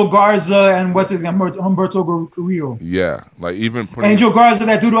 Angel Garza and what's his name? Humberto Carrillo. Yeah, like even Angel Garza,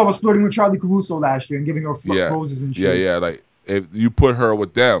 that dude I was flirting with Charlie Caruso last year and giving her roses and shit. Yeah. Like if you put her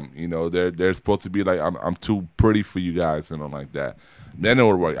with them, they're supposed to be like, I'm too pretty for you guys, like that. Then it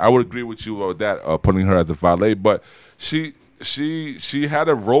would work. I would agree with you about that, putting her as a valet, but she had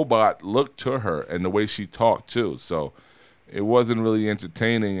a robot look to her and the way she talked too. So it wasn't really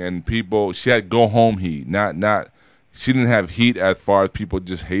entertaining, and she had go home heat, not. She didn't have heat as far as people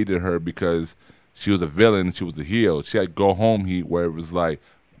just hated her because she was a villain and she was a heel. She had go home heat where it was like,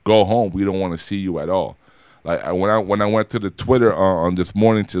 go home, we don't want to see you at all. Like when I went to the Twitter on this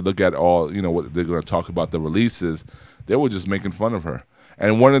morning to look at all, what they're going to talk about the releases, they were just making fun of her.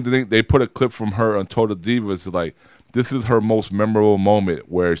 And one of the things, they put a clip from her on Total Divas, like, this is her most memorable moment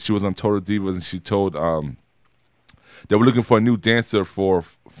where she was on Total Divas and she told they were looking for a new dancer for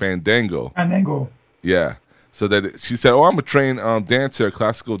Fandango. Yeah. So that she said, I'm a trained dancer,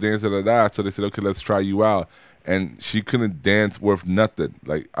 classical dancer, So they said, okay, let's try you out. And she couldn't dance worth nothing.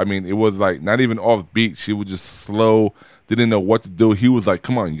 Like, I mean, it was like not even off beat. She was just slow, didn't know what to do. He was like,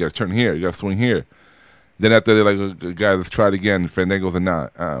 come on, you got to turn here. You got to swing here. Then after they're like, guys, let's try it again. Fandango's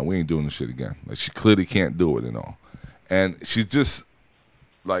like, we ain't doing this shit again. Like, she clearly can't do it and all. And she's just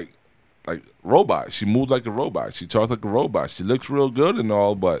like robot. She moves like a robot. She talks like a robot. She looks real good and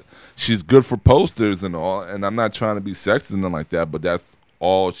all, but she's good for posters and all. And I'm not trying to be sexist and nothing like that, but that's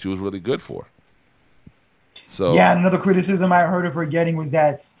all she was really good for. So yeah, another criticism I heard of her getting was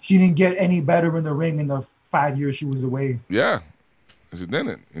that she didn't get any better in the ring in the 5 years she was away. Yeah, she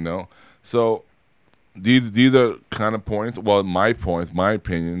didn't. So these are kind of points. Well, my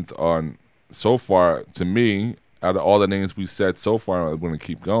opinions on so far. To me, out of all the names we said so far, I'm going to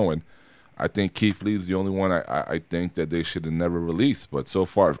keep going. I think Keith Lee's the only one I think that they should have never released. But so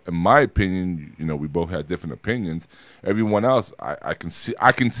far, in my opinion, we both had different opinions. Everyone else, I can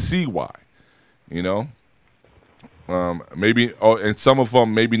see why. Maybe, and some of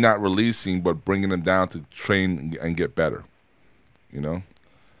them maybe not releasing, but bringing them down to train and get better. They even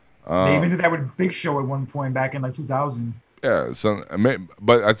did that with Big Show at one point back in like 2000. Yeah,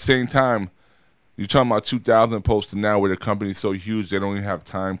 but at the same time, you're talking about 2000 opposed to now where the company's so huge they don't even have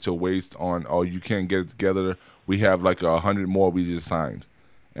time to waste on, you can't get it together. We have like 100 more we just signed.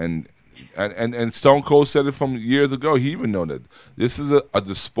 And Stone Cold said it from years ago. He even know that this is a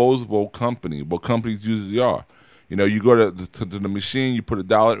disposable company, what companies usually are. You go to the machine, you put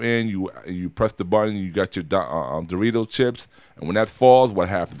 $1 in, you press the button, you got your Dorito chips, and when that falls, what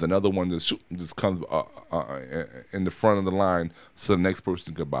happens? Another one just comes in the front of the line so the next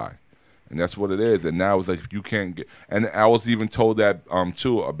person can buy. And that's what it is. And now it's like, if you can't get, and I was even told that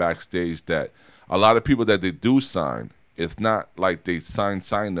too backstage, that a lot of people that they do sign, It's not like they signed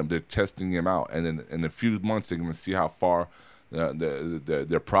them. They're testing him out, and then in a few months they're going to see how far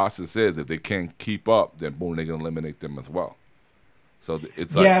their process is. If they can't keep up, then boom, they're going to eliminate them as well. So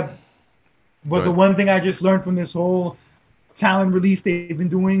it's like, Yeah, but the one thing I just learned from this whole talent release they've been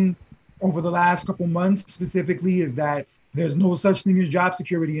doing over the last couple months specifically is that there's no such thing as job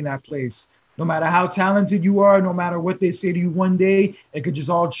security in that place. No matter how talented you are, no matter what they say to you one day, it could just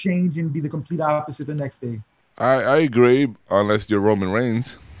all change and be the complete opposite the next day. I agree, unless you're Roman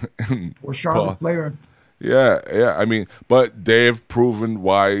Reigns or Charlotte Flair. Yeah. I mean, but they've proven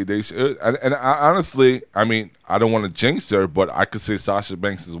why they should. And honestly, I mean, I don't want to jinx her, but I could say Sasha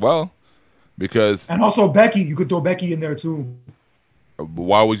Banks as well, because and also Becky. You could throw Becky in there too.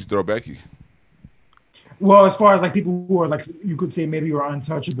 Why would you throw Becky? Well, as far as like people who are like, you could say maybe you're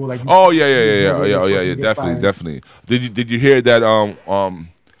untouchable. Like, yeah, definitely. Did you hear that?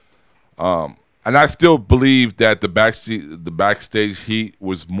 And I still believe that the backstage heat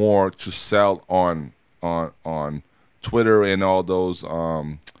was more to sell on Twitter and all those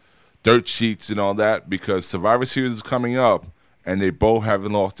dirt sheets and all that, because Survivor Series is coming up and they both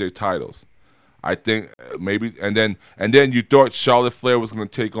haven't lost their titles. I think maybe, and then you thought Charlotte Flair was going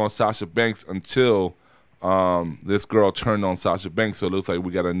to take on Sasha Banks until this girl turned on Sasha Banks. So it looks like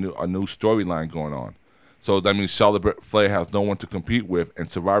we got a new storyline going on. So that means Charlotte Flair has no one to compete with, and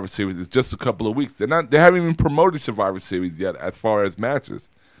Survivor Series is just a couple of weeks. They haven't even promoted Survivor Series yet as far as matches.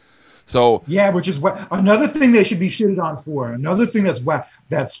 So yeah, which is what another thing they should be shitted on for. Another thing that's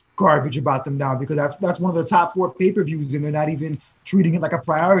garbage about them now, because that's one of the top 4 pay-per-views, and they're not even treating it like a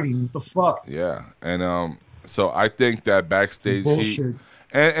priority. What the fuck? Yeah, and so I think that backstage bullshit. Heat,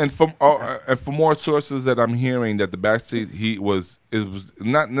 and from more sources that I'm hearing, that the backstage heat was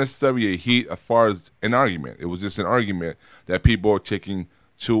not necessarily a heat as far as an argument. It was just an argument that people are taking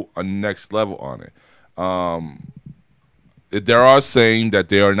to a next level on it. There are saying that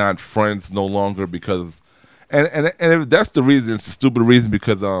they are not friends no longer because, and if that's the reason, it's a stupid reason,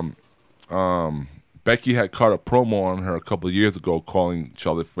 because Becky had caught a promo on her a couple of years ago calling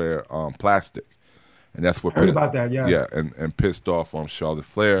Charlotte Flair plastic. And that's what heard about that, yeah. Yeah, and pissed off on Charlotte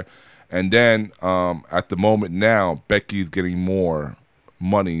Flair. And then at the moment now, Becky's getting more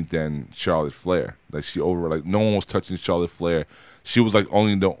money than Charlotte Flair. Like no one was touching Charlotte Flair. She was like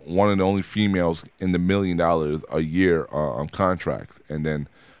one of the only females in the $1 million a year on contracts. And then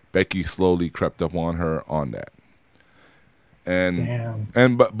Becky slowly crept up on her on that.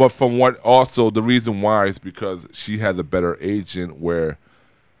 But from what also the reason why is because she had a better agent, where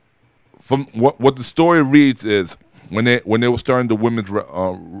from what the story reads is when they were starting the women's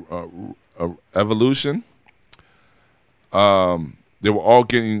evolution, they were all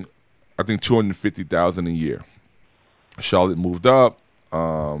getting, I think, $250,000 a year. Charlotte moved up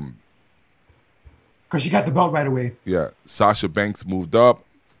because she got the belt right away. Yeah, Sasha Banks moved up,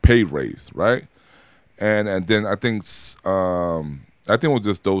 pay raise, right? And then I think it was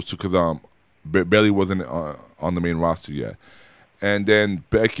just those two, because Bayley wasn't on the main roster yet. And then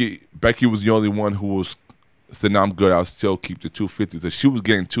Becky was the only one who said, "No, I'm good. I'll still keep the $250,000." So she was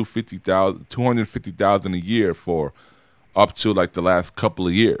getting $250,000 a year for up to like the last couple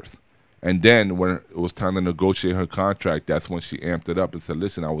of years. And then when it was time to negotiate her contract, that's when she amped it up and said,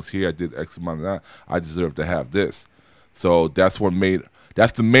 "Listen, I was here. I did X amount of that. I deserve to have this." So that's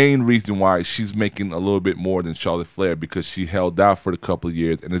the main reason why she's making a little bit more than Charlotte Flair, because she held out for a couple of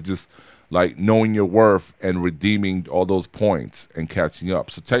years, and it's just like knowing your worth and redeeming all those points and catching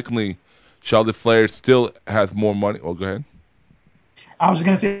up. So technically, Charlotte Flair still has more money. Oh, go ahead. I was just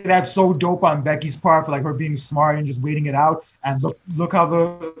gonna say that's so dope on Becky's part, for like her being smart and just waiting it out, and look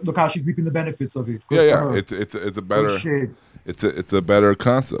how she's reaping the benefits of it. It's a better it's a better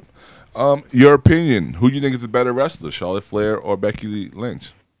concept. Your opinion? Who do you think is the better wrestler, Charlotte Flair or Becky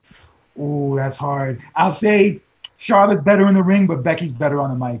Lynch? Ooh, that's hard. I'll say Charlotte's better in the ring, but Becky's better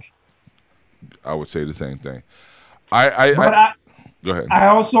on the mic. I would say the same thing. Go ahead. I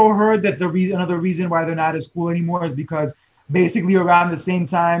also heard that another reason why they're not as cool anymore is because basically around the same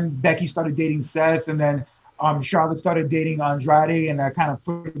time Becky started dating Seth, and then Charlotte started dating Andrade, and that kind of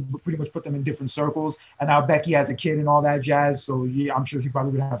pretty much put them in different circles. And now Becky has a kid and all that jazz, so yeah, I'm sure she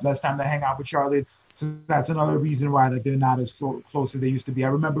probably would have less time to hang out with Charlotte. So that's another reason why they're not as close as they used to be. I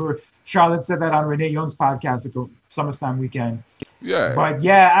remember Charlotte said that on Renee Young's podcast at the SummerSlam weekend. Yeah. But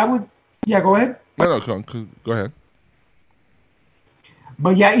yeah, I would. Yeah, go ahead. No, go ahead.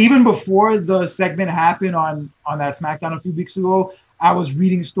 But yeah, even before the segment happened on that SmackDown a few weeks ago, I was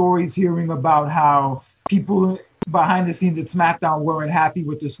reading stories, hearing about how people behind the scenes at SmackDown weren't happy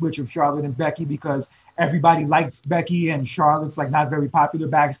with the switch of Charlotte and Becky, because everybody likes Becky and Charlotte's like not very popular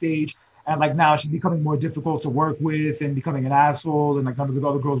backstage. and like now she's becoming more difficult to work with and becoming an asshole, and like none of the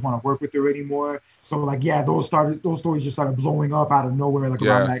other girls want to work with her anymore. So like yeah, those stories just started blowing up out of nowhere like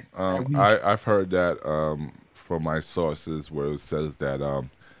around that week. I've heard that from my sources where it says that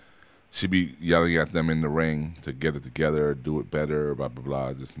she be yelling at them in the ring to get it together, do it better, blah blah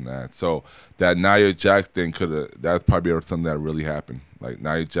blah, this and that. So that Nia Jax thing that's probably something that really happened. Like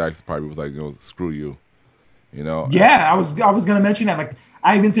Nia Jax probably was like, screw you, Yeah, I was gonna mention that. Like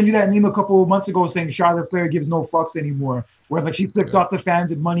I even sent you that meme a couple of months ago saying Charlotte Flair gives no fucks anymore. Where like she flipped off the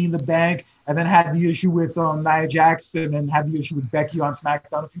fans at Money in the Bank, and then had the issue with Nia Jax, and then had the issue with Becky on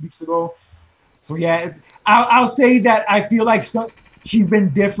SmackDown a few weeks ago. So yeah, I'll say that I feel like she's been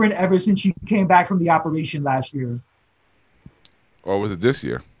different ever since she came back from the operation last year. Or was it this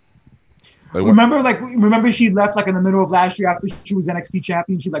year? Like, remember she left like in the middle of last year after she was NXT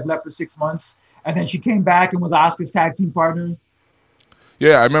champion. She like left for 6 months, and then she came back and was Asuka's tag team partner.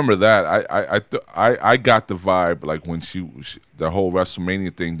 Yeah, I remember that. I got the vibe like when she the whole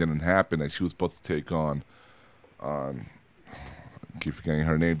WrestleMania thing didn't happen, that she was supposed to take on I keep forgetting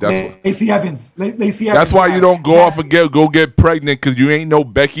her name. Lacey Evans. Lacey Evans. That's why you don't go off and go get pregnant, because you ain't no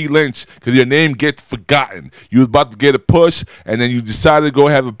Becky Lynch, because your name gets forgotten. You was about to get a push, and then you decided to go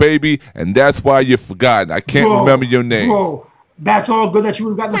have a baby, and that's why you're forgotten. I can't remember your name. Bro, that's all good that you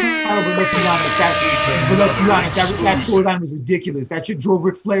would have gotten the title, but let's be honest. That storyline was ridiculous. That shit drove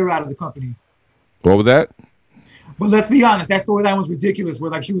Ric Flair out of the company. What was that? But let's be honest, that storyline was ridiculous.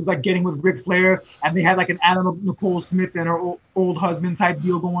 Where like she was like getting with Ric Flair, and they had like an Anna Nicole Smith and her old husband type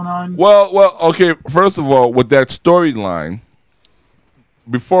deal going on. Well, okay. First of all, with that storyline,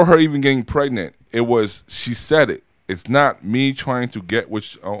 before her even getting pregnant, she said it. It's not me trying to get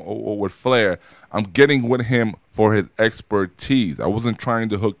with Flair. I'm getting with him for his expertise. I wasn't trying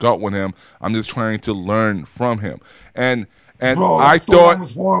to hook up with him. I'm just trying to learn from him. And Bro, I thought,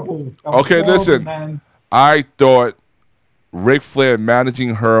 was horrible. Listen. Man. I thought Ric Flair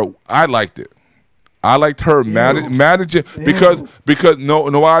managing her, I liked it. I liked her managing because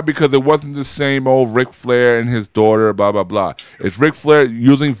why? Because it wasn't the same old Ric Flair and his daughter, blah blah blah. It's Ric Flair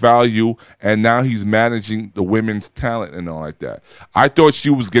using value, and now he's managing the women's talent and all like that. I thought she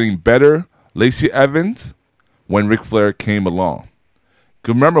was getting better, Lacey Evans, when Ric Flair came along.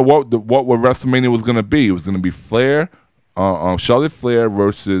 Cause remember what WrestleMania was gonna be? It was gonna be Charlotte Flair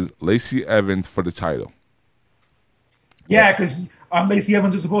versus Lacey Evans for the title. Yeah, because Lacey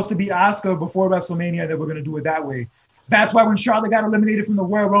Evans was supposed to beat Asuka before WrestleMania. They were going to do it that way. That's why when Charlotte got eliminated from the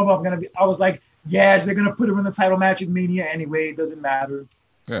Royal Rumble, I was like, yes, they're going to put her in the title match at Mania anyway. It doesn't matter.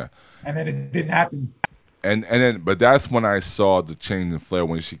 Yeah. And then it didn't happen. But that's when I saw the change in Flair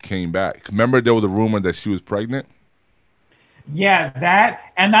when she came back. Remember there was a rumor that she was pregnant? Yeah,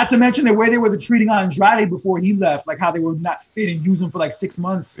 that, and not to mention the way they were treating Andrade before he left, like how they didn't use him for like 6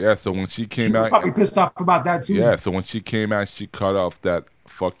 months. Yeah, so when she came out, probably pissed off about that too. Yeah, so when she came out, she cut off that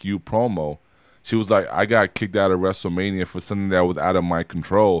 "fuck you" promo. She was like, "I got kicked out of WrestleMania for something that was out of my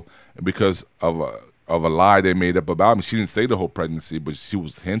control because of a lie they made up about me." She didn't say the whole pregnancy, but she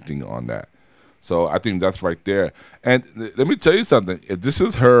was hinting on that. So I think that's right there. And let me tell you something: if this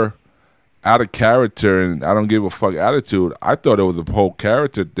is her out of character and I don't give a fuck attitude, I thought it was a whole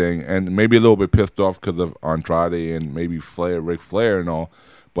character thing, and maybe a little bit pissed off because of Andrade and maybe Ric Flair and all.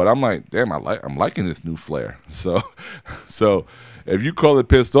 But I'm like, damn, I'm liking this new Flair. So if you call it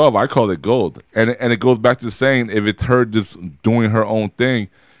pissed off, I call it gold. And it goes back to saying, if it's her just doing her own thing,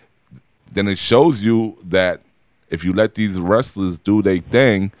 then it shows you that if you let these wrestlers do their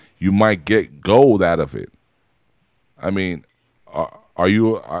thing, you might get gold out of it. I mean,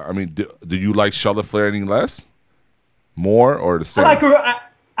 do you like Charlotte Flair any less? More or the same?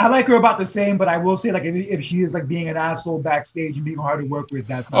 I like her about the same, but I will say, like, if she is like being an asshole backstage and being hard to work with,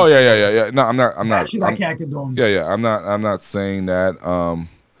 that's not. Oh yeah. No, I'm not. Shit, I can't condone. Yeah. I'm not saying that.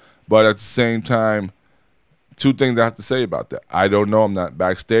 But at the same time, two things I have to say about that. I don't know. I'm not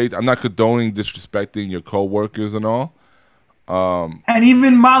backstage. I'm not condoning disrespecting your coworkers and all. And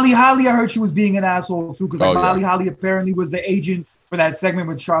even Molly Holly, I heard she was being an asshole too, because Molly Holly apparently was the agent for that segment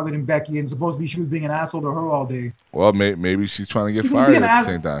with Charlotte and Becky, and supposedly she was being an asshole to her all day. Well, maybe she's trying to get fired at the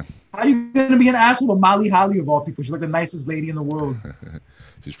same time. How are you going to be an asshole to Molly Holly of all people? She's like the nicest lady in the world.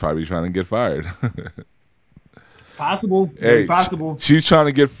 She's probably trying to get fired. It's possible. Very possible. She's trying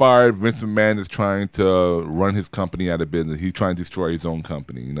to get fired. Vince McMahon is trying to run his company out of business. He's trying to destroy his own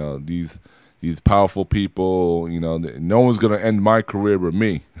company. You know, these powerful people, you know, no one's going to end my career with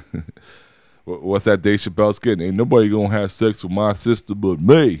me. What's that Dave Chappelle skit? Ain't nobody going to have sex with my sister but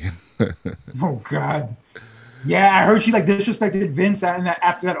me. Oh, God. Yeah, I heard she like disrespected Vince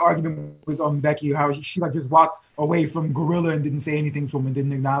after that argument with Becky, how she like just walked away from Gorilla and didn't say anything to him and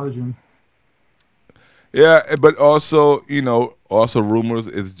didn't acknowledge him. Yeah, but also, also rumors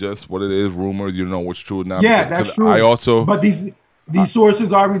is just what it is. Rumors, you know what's true or not. Yeah, that's true. I also, but these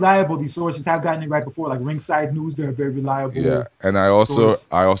sources are reliable. These sources have gotten it right before, like Ringside News. They're very reliable. yeah, and I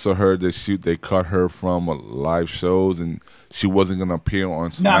also heard that they cut her from live shows and she wasn't gonna appear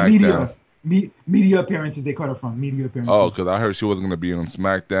on SmackDown. Not media appearances. They cut her from media appearances. Oh, because I heard she wasn't gonna be on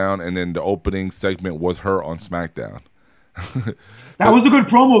SmackDown, and then the opening segment was her on SmackDown. That was a good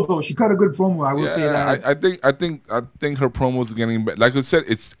promo, though. She cut a good promo. I will say that. I think her promos are getting better. Like I said,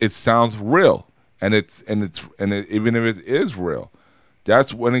 it sounds real, and even if it is real,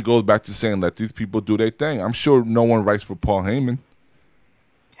 that's when it goes back to saying let these people do their thing. I'm sure no one writes for Paul Heyman.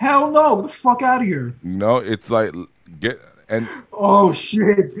 Hell no! Get the fuck out of here. It's like Oh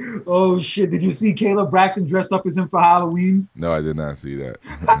shit! Oh shit! Did you see Caleb Braxton dressed up as him for Halloween? No, I did not see that.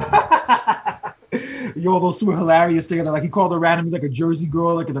 Yo, those two were hilarious together. Like he called her randomly like a Jersey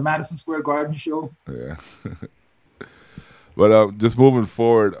girl, like at the Madison Square Garden show. Yeah. But just moving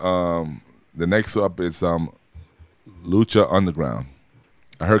forward, the next up is Lucha Underground.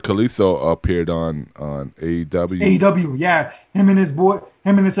 I heard Kalisto appeared on AEW. AEW, yeah. Him and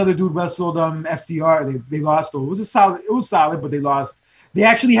this other dude wrestled FDR. They lost though. It was solid, but they lost. They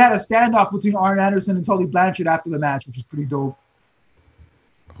actually had a standoff between Arn Anderson and Tully Blanchard after the match, which was pretty dope.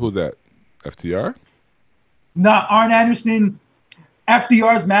 Who's that? FTR? Nah, Arn Anderson.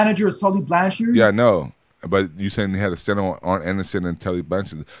 FDR's manager is Tully Blanchard. Yeah, I know. But you saying they had a standoff on Arn Anderson and Tully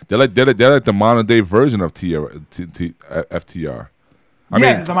Blanchard. They're like the modern day version of FTR. I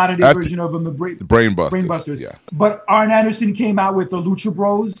mean, the modern day version of them, the Brain Busters. Yeah. But Arn Anderson came out with the Lucha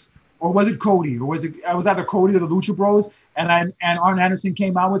Bros, or was it Cody? Or was either Cody or the Lucha Bros? And Arn Anderson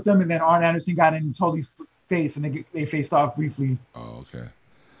came out with them, and then Arn Anderson got in Tully's face, and they faced off briefly. Oh, okay.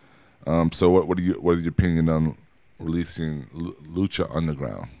 So what is your opinion on releasing Lucha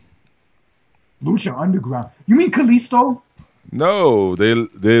Underground? Lucha Underground? You mean Kalisto? No, they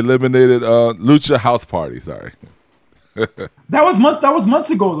eliminated Lucha House Party. Sorry. That was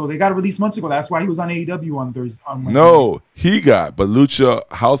months ago though. They got released months ago. That's why he was on AEW on Thursday. No, but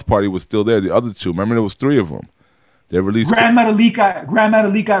Lucha House Party was still there. The other two, remember there was 3 of them. They released. Grand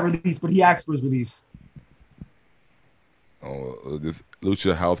Metalik got released, but he asked for his release. Oh, this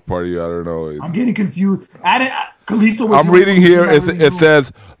Lucha House Party, I don't know. I'm getting confused. Kalisto. I'm reading here. It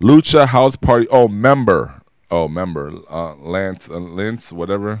says Lucha House Party. Oh, member. Lance,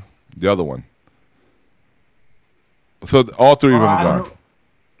 whatever. The other one. So all 3 of them are gone.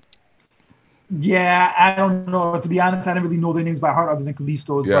 Yeah, I don't know. To be honest, I didn't really know their names by heart other than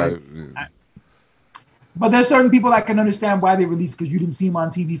Kalisto's. Yeah. But there's certain people I can understand why they released because you didn't see them on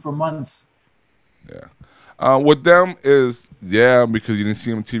TV for months. Yeah. With them is, because you didn't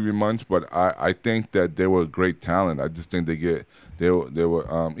see them on TV much, but I think that they were a great talent. I just think they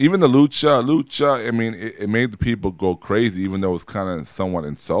were even the Lucha, I mean, it made the people go crazy, even though it was kind of somewhat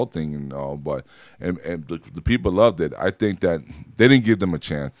insulting and all, but and the people loved it. I think that they didn't give them a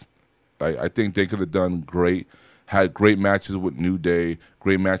chance. I think they could have done great, had great matches with New Day,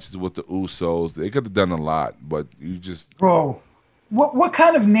 great matches with the Usos. They could have done a lot, but you just... Bro, what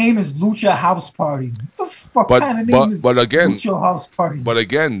kind of name is Lucha House Party? What the fuck kind of name is Lucha House Party? But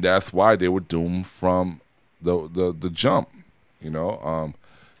again, that's why they were doomed from the jump. You know,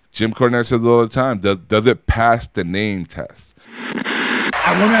 Jim Cornette says all the time, does it pass the name test?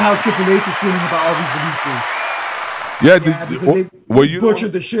 I wonder how Triple H is feeling about all these releases. They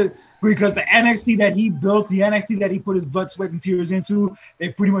butchered the shit. Because the NXT that he built, the NXT that he put his blood, sweat, and tears into, they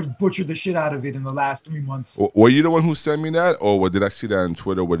pretty much butchered the shit out of it in the last 3 months. Were you the one who sent me that? Or did I see that on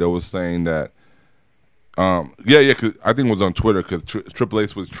Twitter where they was saying that? Because I think it was on Twitter because Triple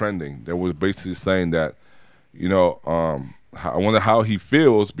H was trending. They was basically saying that, I wonder how he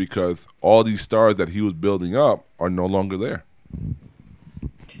feels because all these stars that he was building up are no longer there.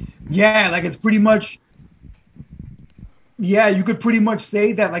 Yeah, like it's pretty much... Yeah, you could pretty much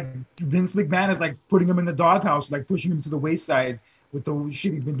say that like Vince McMahon is like putting him in the doghouse, like pushing him to the wayside with the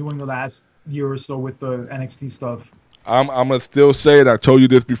shit he's been doing the last year or so with the NXT stuff. I'm gonna still say it. I told you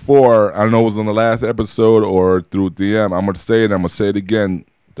this before. I don't know it was on the last episode or through DM. I'm gonna say it. I'm gonna say it again.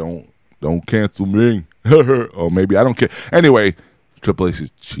 Don't cancel me. Or maybe I don't care. Anyway, Triple H is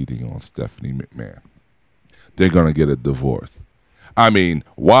cheating on Stephanie McMahon. They're gonna get a divorce. I mean,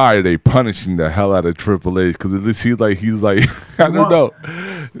 why are they punishing the hell out of Triple H? Because at least he's like, I don't know.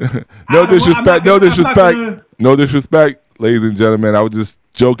 No disrespect, ladies and gentlemen. I was just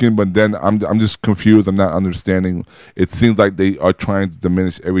joking, but then I'm just confused. I'm not understanding. It seems like they are trying to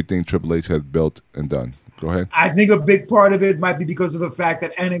diminish everything Triple H has built and done. Go ahead. I think a big part of it might be because of the fact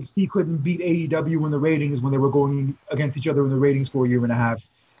that NXT couldn't beat AEW in the ratings when they were going against each other in the ratings for a year and a half.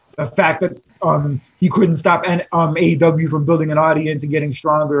 the fact that he couldn't stop AEW from building an audience and getting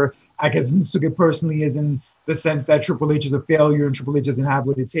stronger, I guess Vince took it personally, as in the sense that Triple H is a failure and Triple H doesn't have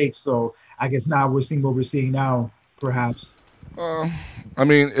what it takes. So I guess now we're seeing what we're seeing now, perhaps. I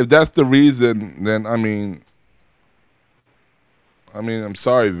mean, if that's the reason, then I mean, I'm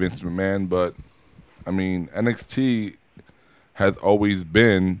sorry, Vince McMahon, but I mean, NXT has always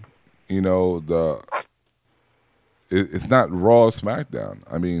been, it's not Raw or SmackDown.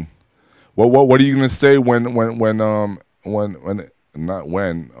 I mean, what are you gonna say when not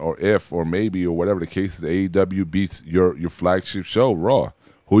when or if or maybe or whatever the case is, AEW beats your flagship show, Raw?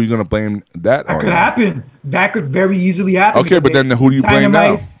 Who are you gonna blame that on? That could happen. That could very easily happen. Okay, but then who do you blame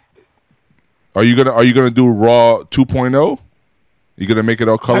now? Are you gonna do Raw 2.0? You gonna make it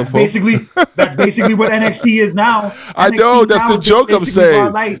all colorful? That's basically what NXT is now. I know that's the joke I'm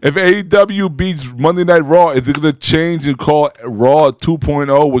saying. If AEW beats Monday Night Raw, is it gonna change and call Raw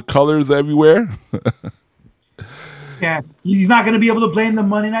 2.0 with colors everywhere? Yeah, he's not gonna be able to blame the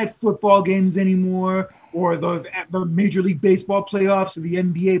Monday Night Football games anymore, or the Major League Baseball playoffs, or the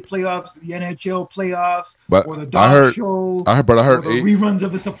NBA playoffs, or the NHL playoffs, or the dog show. I heard or the reruns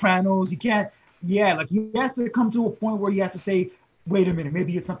of The Sopranos. He can't. Yeah, like he has to come to a point where he has to say, wait a minute,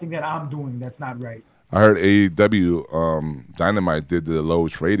 maybe it's something that I'm doing that's not right. I heard AEW Dynamite did the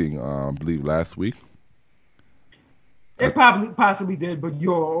lowest rating, I believe, last week. It possibly did, but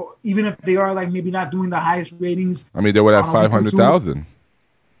even if they are like maybe not doing the highest ratings, I mean, they would have 500,000.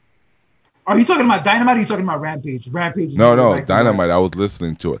 Are you talking about Dynamite? Or are you talking about Rampage? Rampage. No, Dynamite. I was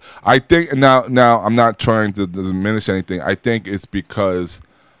listening to it. I think now I'm not trying to diminish anything. I think it's because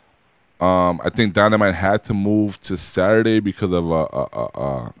I think Dynamite had to move to Saturday because of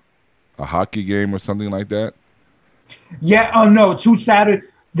a hockey game or something like that. Yeah. Oh no, 2 Saturdays.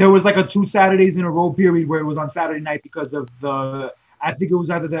 There was like a 2 Saturdays in a row period where it was on Saturday night because of I think it was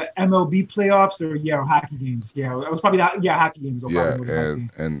either the MLB playoffs or hockey games. Yeah, it was probably hockey games.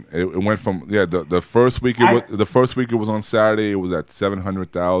 And it went from the first week it was on Saturday. It was at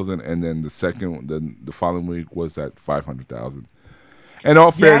 700,000, and then the following week was at 500,000. And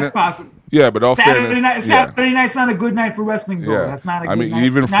all fairness, that's possible. Yeah, but all Saturday Saturday night's not a good night for wrestling, bro. That's not a good night.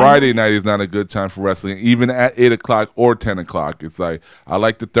 Even Friday night is not a good time for wrestling. Even at 8 o'clock or 10 o'clock, it's like I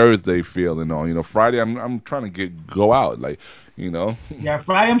like the Thursday feel and all. Friday, I'm trying to go out, like. Yeah,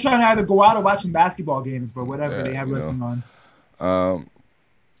 Friday I'm trying to either go out or watch some basketball games, but whatever they have wrestling on.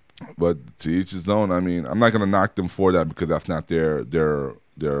 But to each his own. I mean, I'm not gonna knock them for that because that's not their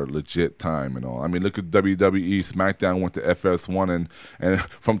legit time and all. I mean, look at WWE. SmackDown went to FS1 and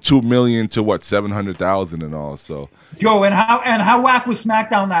from 2 million to 700,000 and all. So and how whack was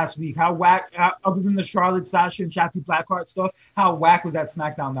SmackDown last week? How whack, other than the Charlotte, Sasha, and Shotzi Blackheart stuff? How whack was that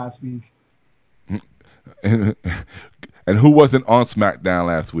SmackDown last week? And who wasn't on SmackDown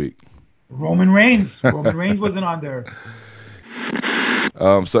last week? Roman Reigns. Roman Reigns wasn't on there.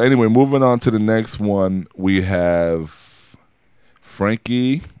 So anyway, moving on to the next one, we have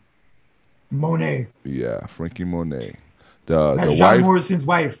Frankie Monet. Yeah, Frankie Monet. That's John wife. Morrison's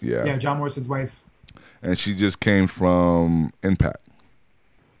wife. Yeah, John Morrison's wife. And she just came from Impact.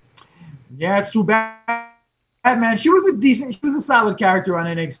 Yeah, it's too bad. Man, she was a solid character on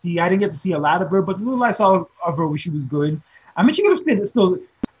NXT. I didn't get to see a lot of her, but the little I saw of her, she was good. I mean, she could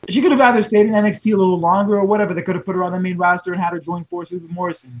have either stayed in NXT a little longer or whatever. They could have put her on the main roster and had her join forces with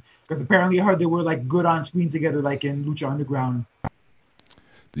Morrison, because apparently I heard they were like good on screen together, like in Lucha Underground.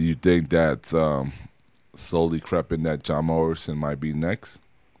 Do you think that slowly creeping that John Morrison might be next?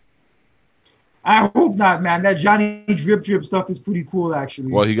 I hope not, man. That Johnny Drip stuff is pretty cool,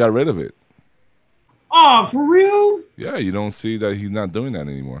 actually. Well, he got rid of it. Oh, for real? Yeah, you don't see that he's not doing that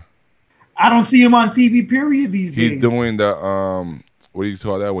anymore. I don't see him on TV, period, these days. He's doing the what do you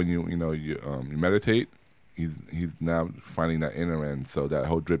call that when you meditate? He's now finding that inner end, so that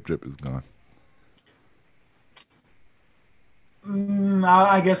whole drip is gone.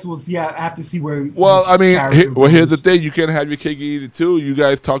 I guess we'll see. I have to see where. Well, I mean, here's the thing: you can't have your cake and eat it too. You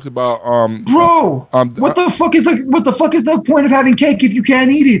guys talked about bro. What the fuck is the point of having cake if you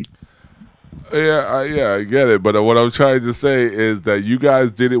can't eat it? Yeah, I get it. But what I'm trying to say is that you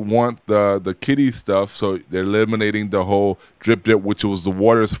guys didn't want the kitty stuff, so they're eliminating the whole drip, which was the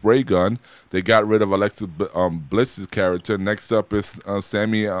water spray gun. They got rid of Alexa Bliss's character. Next up is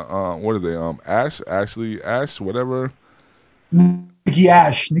Sammy. What are they? Ashley, whatever. Nikki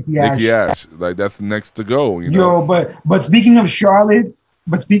Ash. Like that's next to go. Yo, but speaking of Charlotte,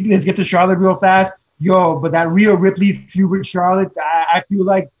 let's get to Charlotte real fast. Yo, but that Rhea Ripley feud with Charlotte, I feel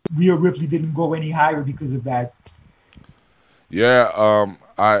like Rhea Ripley didn't go any higher because of that. Yeah,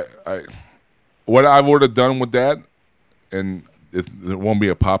 I what I would have done with that, and it won't be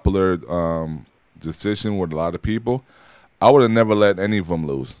a popular decision with a lot of people. I would have never let any of them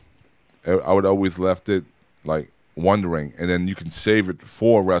lose. I would always left it like wondering, and then you can save it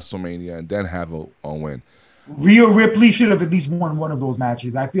for WrestleMania and then have a win. Rhea Ripley should have at least won one of those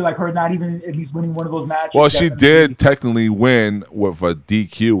matches. I feel like her not even at least winning one of those matches. Well, she did technically win with a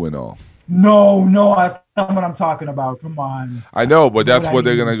DQ and all. No, that's not what I'm talking about. Come on. I know, but that's where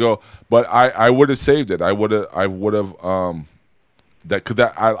they're gonna go. But I would have saved it. I would have that because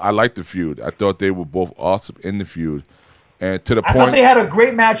I like the feud. I thought they were both awesome in the feud, and to the point. I thought they had a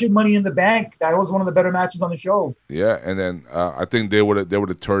great match at Money in the Bank. That was one of the better matches on the show. Yeah, and then I think they would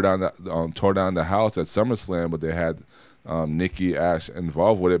have tore down the house at SummerSlam, but they had Nikki Ash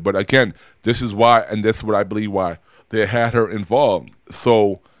involved with it. But again, this is why, and this is what I believe why they had her involved.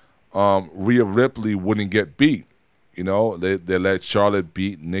 So. Rhea Ripley wouldn't get beat. You know, they let Charlotte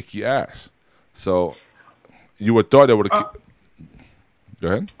beat Nikki Ash. So you would thought they would have. Go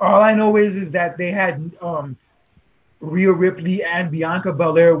ahead. All I know is that they had Rhea Ripley and Bianca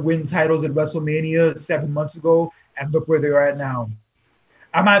Belair win titles at WrestleMania 7 months ago, and look where they're at now.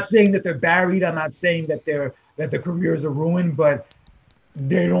 I'm not saying that they're buried. I'm not saying that their careers are ruined, but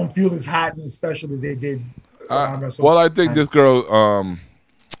they don't feel as hot and as special as they did. Well, I think this girl.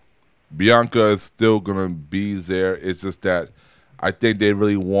 Bianca is still gonna be there. It's just that I think they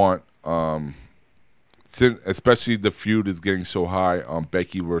really want, especially the feud is getting so high on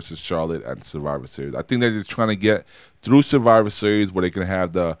Becky versus Charlotte at Survivor Series. I think they're just trying to get through Survivor Series where they can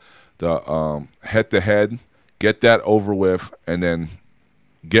have the head-to-head, get that over with, and then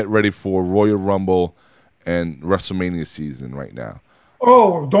get ready for Royal Rumble and WrestleMania season right now.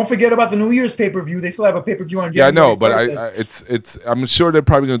 Oh, don't forget about the New Year's pay-per-view. They still have a pay-per-view on January. Yeah, I know, but it's. I'm sure they're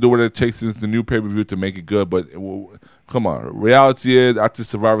probably going to do what it takes since the new pay-per-view to make it good. But come on, reality is after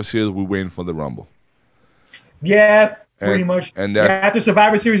Survivor Series, we're waiting for the Rumble. Yeah, pretty much. And after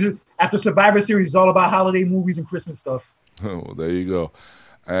Survivor Series, it's all about holiday movies and Christmas stuff. Oh, there you go.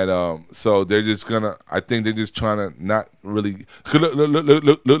 And so they're just gonna. I think they're just trying to not really.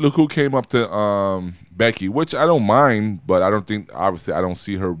 Look who came up to Becky, which I don't mind, but I don't think. Obviously, I don't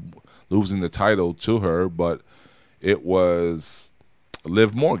see her losing the title to her. But it was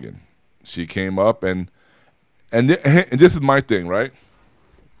Liv Morgan. She came up and this is my thing, right?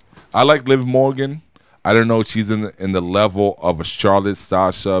 I like Liv Morgan. I don't know if she's in the level of a Charlotte,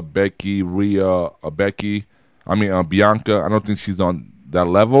 Sasha, Becky, Rhea, Bianca. I don't think she's on that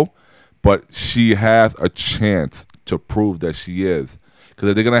level, but she has a chance to prove that she is. Because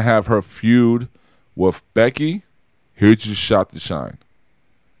if they're gonna have her feud with Becky, here's your shot to shine.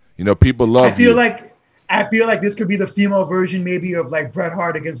 You know, people love. I feel like this could be the female version, maybe of like Bret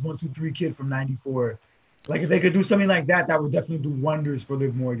Hart against 1-2-3 Kid from '94. Like if they could do something like that, that would definitely do wonders for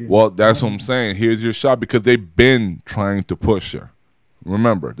Liv Morgan. Well, that's what I'm saying. Here's your shot because they've been trying to push her.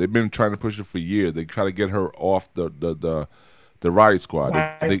 Remember, they've been trying to push her for years. They try to get her off the Riot Squad.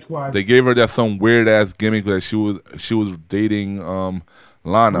 They gave her that some weird ass gimmick that she was dating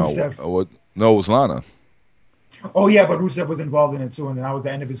Lana. No, it was Lana. Oh yeah, but Rusev was involved in it too, and that was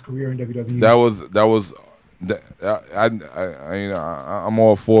the end of his career in WWE. That was. I'm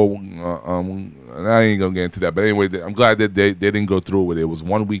all for. I ain't gonna get into that, but anyway, I'm glad that they didn't go through with it. It was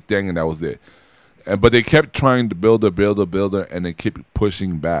 1 week thing, and that was it. But they kept trying to build her, and they kept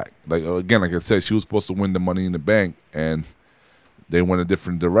pushing back. Like again, like I said, she was supposed to win the Money in the Bank, and they went a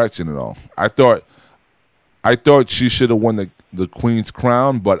different direction and all. I thought she should have won the Queen's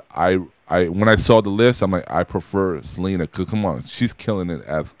crown, but I when I saw the list, I'm like, I prefer Selena. Cause come on, she's killing it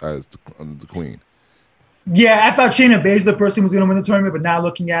as the Queen. Yeah, I thought Shayna Baszler person was going to win the tournament, but now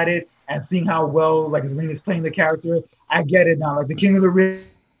looking at it and seeing how well like Zelina's playing the character, I get it now. Like the King of the Ring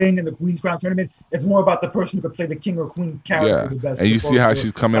and the Queen's Crown tournament, it's more about the person who could play the king or queen character the best. And you see how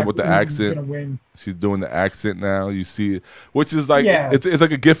she's coming with the accent. She's doing the accent now. You see, which is like it's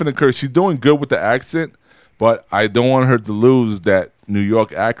like a gift and a curse. She's doing good with the accent, but I don't want her to lose that New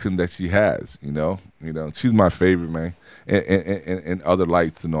York accent that she has. You know, she's my favorite, man. And other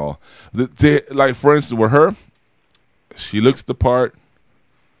lights and all. Like for instance, with her, she looks the part,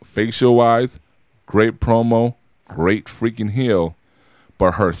 facial wise, great promo, great freaking heel,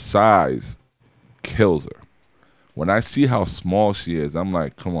 but her size kills her. When I see how small she is, I'm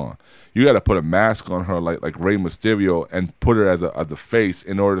like, come on, you got to put a mask on her like Rey Mysterio and put her as a face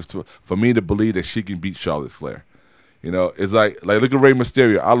in order for me to believe that she can beat Charlotte Flair. You know, it's like look at Rey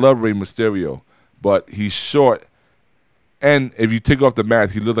Mysterio. I love Rey Mysterio, but he's short. And if you take off the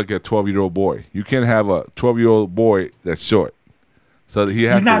mask, he looks like a 12-year-old boy. You can't have a 12-year-old boy that's short. So he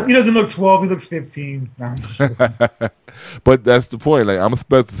has He's not. to. He doesn't look 12. He looks 15. No, I'm just joking. But that's the point. Like I'm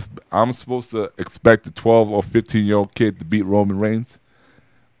supposed to expect a 12 or 15-year-old kid to beat Roman Reigns,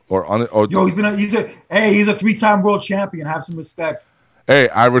 Yo, he's a 3-time world champion. Have some respect. Hey,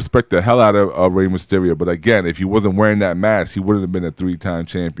 I respect the hell out of Rey Mysterio, but again, if he wasn't wearing that mask, he wouldn't have been a 3-time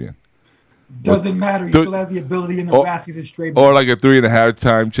champion. Doesn't matter. He still has the ability in the mask. He's a straight. Or like a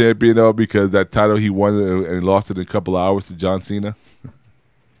 3.5-time champion, though, because that title he won and lost it in a couple of hours to John Cena.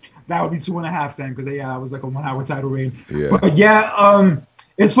 That would be 2.5 then, because it was like a 1-hour title reign. Yeah. But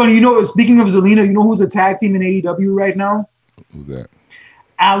it's funny. Speaking of Zelina, you know who's a tag team in AEW right now? Who's that?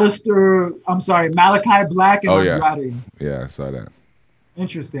 Malachi Black and Andrade. Yeah, I saw that.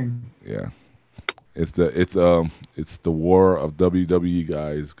 Interesting. Yeah. It's the war of WWE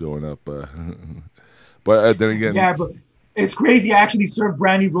guys going up. But then again, yeah, but it's crazy. I actually served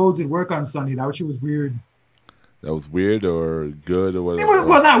Brandy Rhodes at work on Sunday. That was weird. That was weird or good or whatever. It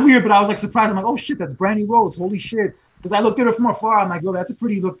was not weird, but I was like surprised. I'm like, oh shit, that's Brandy Rhodes. Holy shit. Because I looked at her from afar. I'm like, yo, that's a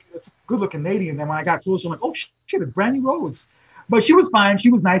good looking lady. And then when I got closer, I'm like, oh shit, it's Brandy Rhodes. But she was fine. She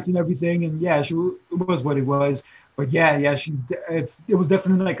was nice and everything. And yeah, it was what it was. But yeah, it was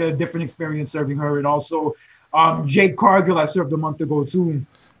definitely like a different experience serving her. And also Jade Cargill, I served a month ago too.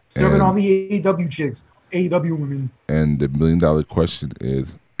 Serving all the AEW chicks, AEW women. And the $1 million question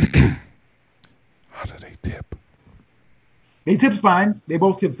is, how do they tip? They tipped fine. They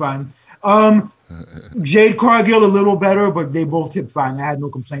both tipped fine. Jade Cargill a little better, but they both tipped fine. I had no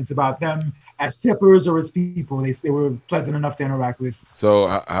complaints about them as tippers or as people. They were pleasant enough to interact with. So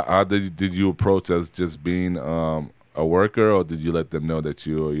how did you approach as just being a worker, or did you let them know that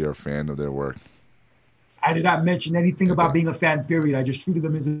you're a fan of their work? I did not mention anything about being a fan, period. I just treated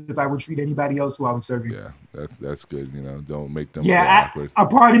them as if I would treat anybody else who I was serving. Yeah, that's good. Don't make them feel awkward. A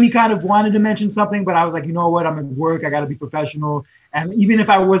part of me kind of wanted to mention something, but I was like, you know what? I'm at work. I got to be professional. And even if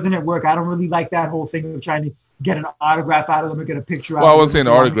I wasn't at work, I don't really like that whole thing of trying to get an autograph out of them or get a picture out of them. Well, I wasn't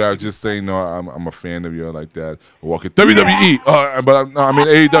saying autograph, just saying, no, I'm a fan of you like that. Or walking WWE, but I'm in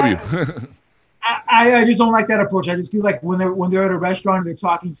AEW. I just don't like that approach. I just feel like when they're at a restaurant and they're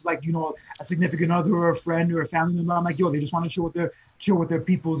talking to like, a significant other or a friend or a family member, I'm like, yo, they just want to chill with their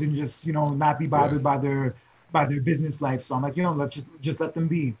peoples and just, not be bothered by their business life. So I'm like, let's just let them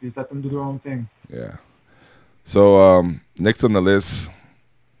be. Just let them do their own thing. Yeah. So next on the list,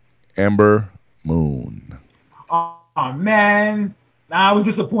 Ember Moon. Oh man. I was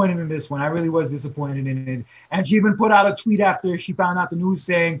disappointed in this one. I really was disappointed in it. And she even put out a tweet after she found out the news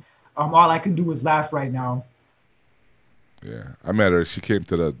saying, all I can do is laugh right now. Yeah, I met her. She came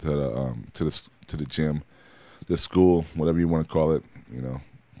to the gym, the school, whatever you want to call it.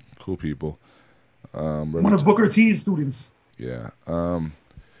 Cool people. One of Booker T's students. Yeah.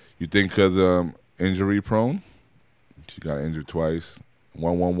 You think because injury prone? She got injured twice.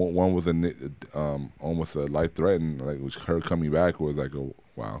 One was almost a life threatening. Like her coming back was like a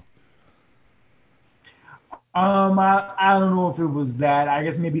wow. I don't know if it was that. I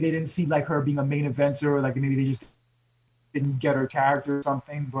guess maybe they didn't see like her being a main eventer, or like maybe they just didn't get her character or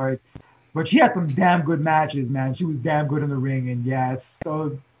something. But she had some damn good matches, man. She was damn good in the ring, and yeah, it's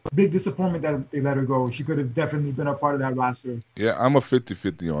a big disappointment that they let her go. She could have definitely been a part of that roster. Yeah, I'm a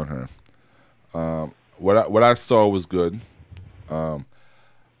 50-50 on her. What I saw was good. I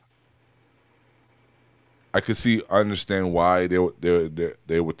could understand why they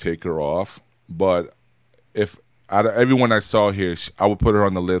would take her off, but if out of everyone I saw here, I would put her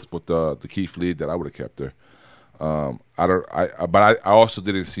on the list with the Keith Lee that I would have kept her. But I also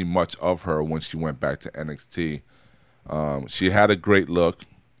didn't see much of her when she went back to NXT. She had a great look.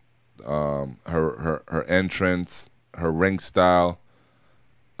 Her entrance, her ring style,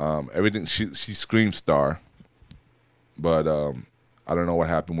 everything. She screamed star. But I don't know what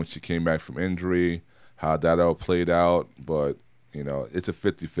happened when she came back from injury, how that all played out. But it's a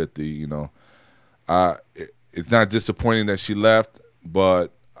 50-50. It's not disappointing that she left,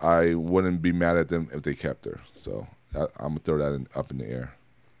 but I wouldn't be mad at them if they kept her. So I'm going to throw that up in the air.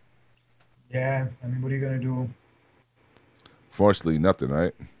 Yeah, I mean, what are you going to do? Fortunately, nothing,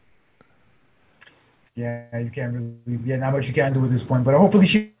 right? Yeah, you can't really, not much you can do at this point. But hopefully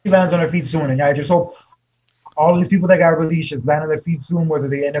she lands on her feet soon. And I just hope all these people that got released just land on their feet soon, whether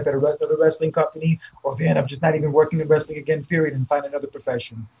they end up at another wrestling company or if they end up just not even working in wrestling again, period, and find another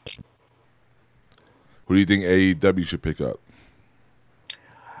profession. Who do you think AEW should pick up?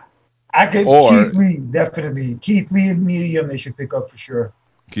 Keith Lee, definitely. Keith Lee and Mia Yim, they should pick up for sure.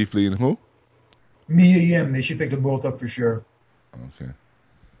 Keith Lee and who? Mia Yim, they should pick them both up for sure. Okay.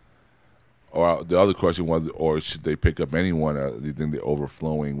 Or the other question was, or should they pick up anyone? Do you think they're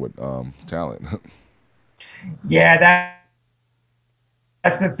overflowing with talent? Yeah,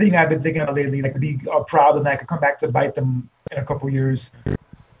 that's the thing I've been thinking of lately. Like, be a problem that could come back to bite them in a couple years.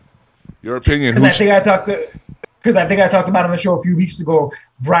 Your opinion? Because I think I talked about on the show a few weeks ago.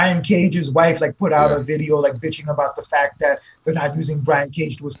 Brian Cage's wife like put out a video like bitching about the fact that they're not using Brian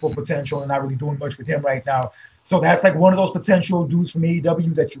Cage to his full potential and not really doing much with him right now. So that's like one of those potential dudes from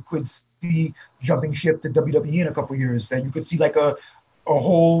AEW that you could see jumping ship to WWE in a couple years. That you could see like a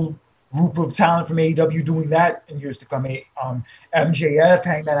whole group of talent from AEW doing that in years to come. MJF,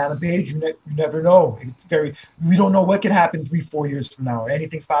 Hangman Adam Page, you never know. We don't know what can happen 3-4 years from now.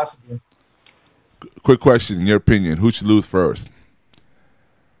 Anything's possible. Quick question, in your opinion, who should lose first?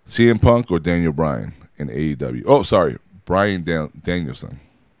 CM Punk or Daniel Bryan in AEW? Oh, sorry, Bryan Danielson.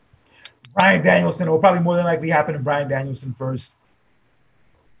 Bryan Danielson. It will probably more than likely happen to Bryan Danielson first.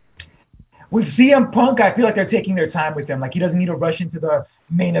 With CM Punk, I feel like they're taking their time with him. Like, he doesn't need to rush into the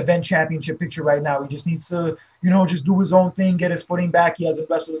main event championship picture right now. He just needs to, just do his own thing, get his footing back. He hasn't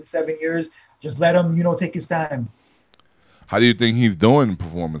wrestled in 7 years. Just let him, take his time. How do you think he's doing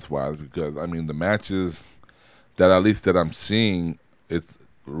performance-wise? Because, I mean, the matches that at least that I'm seeing, it's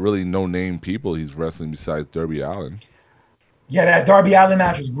really no-name people he's wrestling besides Darby Allin. Yeah, that Darby Allin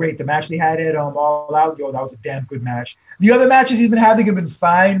match was great. The match they had at All Out, that was a damn good match. The other matches he's been having have been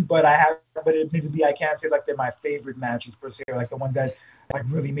fine, but admittedly I can't say like they're my favorite matches per se, or like the ones that like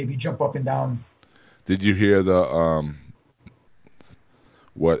really made me jump up and down. Did you hear the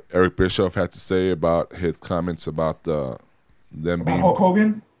what Eric Bischoff had to say about his comments about them being Hulk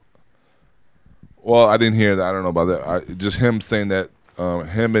Hogan? Well, I didn't hear that. I don't know about that. Just him saying that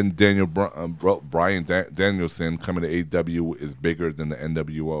him and Bryan Danielson coming to AEW is bigger than the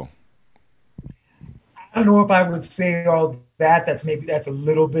NWO. I don't know if I would say all that. That's a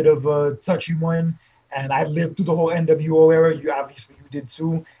little bit of a touchy one. And I lived through the whole NWO era. You did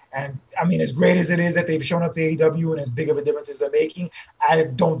too. And I mean, as great as it is that they've shown up to AEW and as big of a difference as they're making, I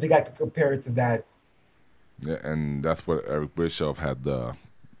don't think I could compare it to that. Yeah, and that's what Eric Bischoff had the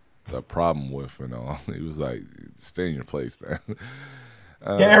problem with. He was like, "Stay in your place, man."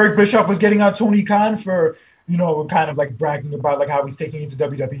 Eric Bischoff was getting on Tony Khan for kind of like bragging about like how he's taking it to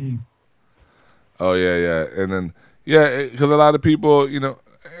WWE. Oh yeah, and then because a lot of people,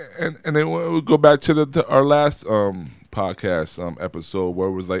 and then we'll go back to our last podcast episode where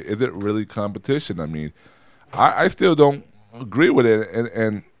it was like, is it really competition? I mean, I still don't agree with it,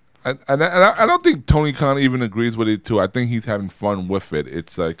 and I don't think Tony Khan even agrees with it too. I think he's having fun with it.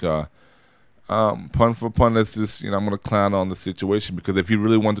 It's like pun for pun. Let's just I'm going to clown on the situation, because if you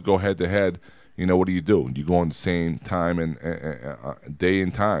really want to go head to head, what do? You go on the same time and day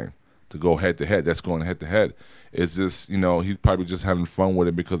and time to go head to head. That's going head to head. It's just he's probably just having fun with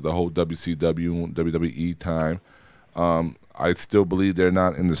it because of the whole WCW WWE time. I still believe they're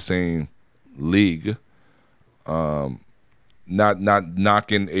not in the same league. Not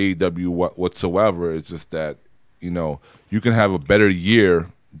knocking AEW whatsoever. It's just that you can have a better year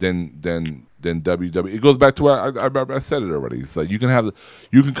than WWE. It goes back to what I said it already. It's like you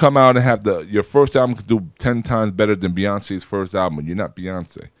can come out and have your first album could do 10 times better than Beyonce's first album, and you're not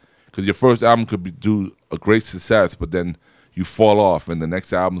Beyonce, because your first album could do a great success, but then you fall off, and the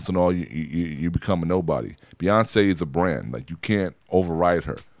next albums and all you become a nobody. Beyonce is a brand. Like, you can't override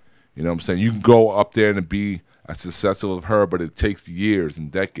her. You know what I'm saying? You can go up there and be as successful as her, but it takes years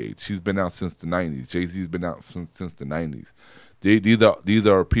and decades. She's been out since the 90s. Jay-Z's been out since the 90s. These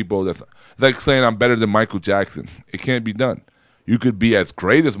are people that's like saying I'm better than Michael Jackson. It can't be done. You could be as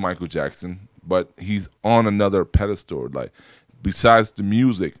great as Michael Jackson, but he's on another pedestal. Like, besides the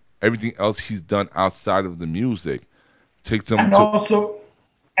music, everything else he's done outside of the music takes him also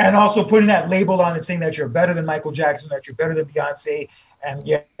putting that label on it, saying that you're better than Michael Jackson, that you're better than Beyonce, and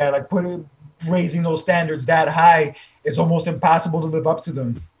raising those standards that high, it's almost impossible to live up to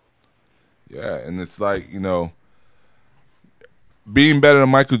them. Yeah, and it's like, being better than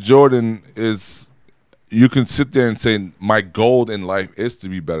Michael Jordan is, you can sit there and say my goal in life is to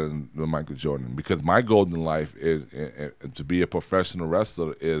be better than Michael Jordan, because my goal in life is to be a professional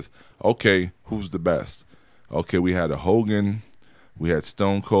wrestler is, okay, who's the best? Okay, we had a Hogan, we had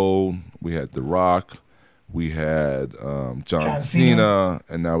Stone Cold, we had The Rock, we had John Cena,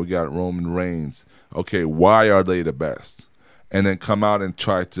 and now we got Roman Reigns. Okay, why are they the best? And then come out and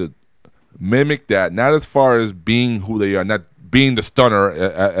try to mimic that, not as far as being who they are, not being the stunner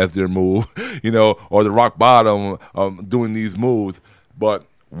as their move, or the rock bottom doing these moves, but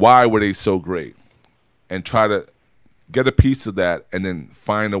why were they so great? And try to get a piece of that and then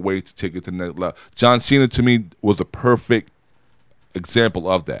find a way to take it to the next level. John Cena, to me, was a perfect example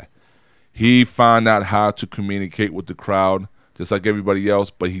of that. He found out how to communicate with the crowd just like everybody else,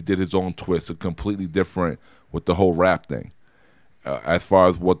 but he did his own twist, a completely different with the whole rap thing. as far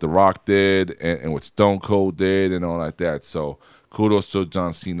as what The Rock did and what Stone Cold did and all like that. So kudos to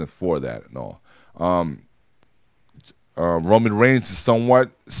John Cena for that and all. Roman Reigns is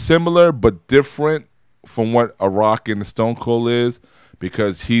somewhat similar but different from what a Rock and a Stone Cold is,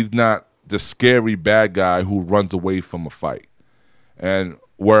 because he's not the scary bad guy who runs away from a fight. And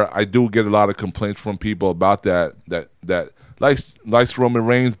where I do get a lot of complaints from people about that likes Roman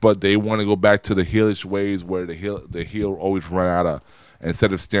Reigns, but they want to go back to the heelish ways where the heel always run out of,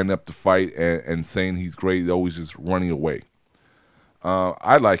 instead of standing up to fight and saying he's great, he's always just running away.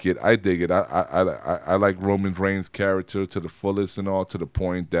 I like it. I dig it. I like Roman Reigns' character to the fullest and all, to the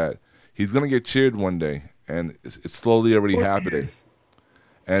point that he's gonna get cheered one day, and it's slowly already happening.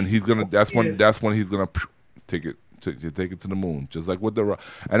 And he's gonna. That's when he's gonna take it to the moon, just like with The Rock.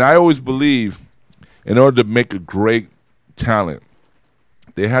 And I always believe, in order to make a great talent,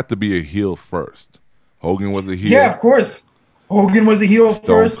 they have to be a heel first. Hogan was a heel. Yeah, of course. Hogan was a heel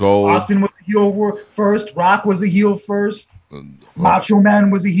first. Cold. Austin was a heel first. Rock was a heel first. Macho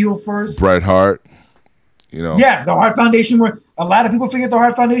Man was a heel first. Bret Hart, Yeah, the Hart Foundation were. A lot of people forget the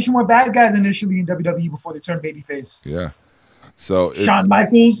Hart Foundation were bad guys initially in WWE before they turned babyface. Yeah. So Shawn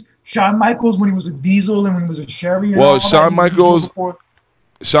Michaels when he was with Diesel and when he was with Sherry. Well, Shawn Michaels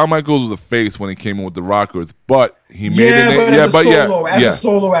was a face when he came in with the Rockers, but he made a name. As a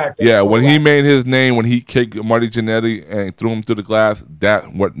solo actor. Yeah, when he made his name, when he kicked Marty Jannetty and threw him through the glass, that's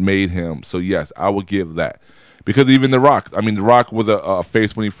what made him. So yes, I will give that. Because even The Rock, The Rock was a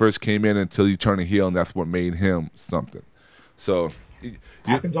face when he first came in until he turned a heel, and that's what made him something. So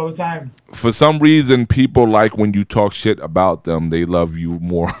happens all the time. For some reason, people like when you talk shit about them. They love you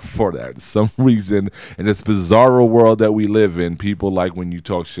more for that. For some reason, in this bizarre world that we live in, people like when you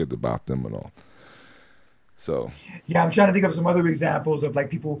talk shit about them and all. So yeah, I'm trying to think of some other examples of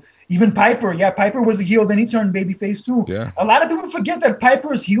like people. Even Piper, Piper was a heel, then he turned babyface too. Yeah. A lot of people forget that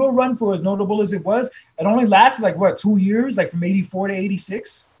Piper's heel run, for as notable as it was, it only lasted 2 years, from 84 to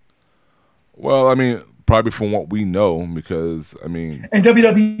 86. Well, probably from what we know, because in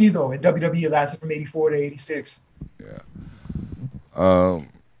WWE though, in WWE it lasted from 84 to 86. Yeah.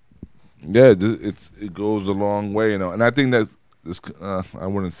 It goes a long way, and I think that's. I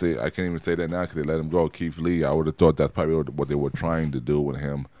wouldn't say, I can't even say that now because they let him go. Keith Lee, I would have thought that's probably what they were trying to do with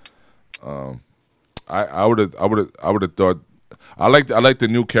him. I would have thought. I like the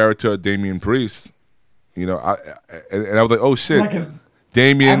new character of Damian Priest. And I was like, oh shit,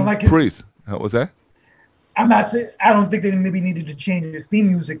 Damian Priest. What was that? I'm not saying, I don't think they maybe needed to change his theme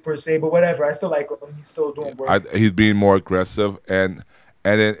music per se, but whatever. I still like him. He's still doing work. He's being more aggressive, and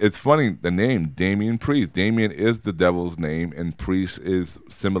it's funny, the name Damian Priest. Damian is the devil's name, and Priest is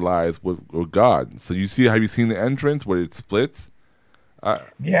symbolized with God. So have you seen the entrance where it splits?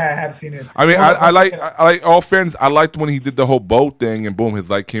 Yeah, I have seen it. I like all fairness. I liked when he did the whole boat thing, and boom, his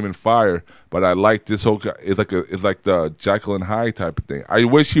light came in fire. But I like this whole. It's like the Jekyll and Hyde type of thing. I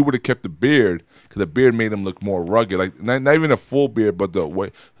wish he would have kept the beard, because the beard made him look more rugged. Like not even a full beard, but the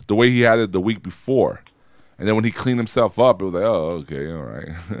way he had it the week before. And then when he cleaned himself up, it was like, oh, okay, all right.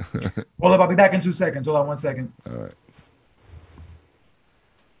 Hold up, I'll be back in 2 seconds. Hold on 1 second. All right.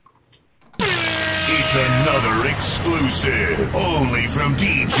 It's another exclusive, only from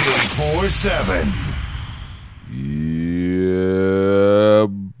DJ 47. Yeah,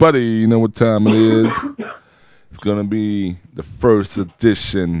 buddy, you know what time it is? It's going to be the first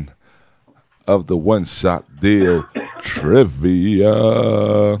edition of the One Shot Deal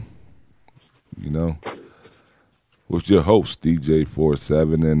Trivia. With your host, DJ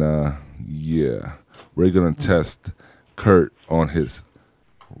 47, and we're going to test Kurt on his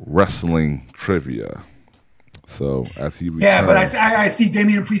wrestling trivia. So as he returns, yeah, but I see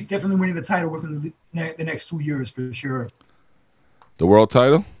Damian Priest definitely winning the title within the next 2 years for sure. The world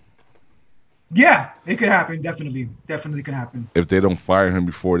title? Yeah, it could happen. Definitely can happen. If they don't fire him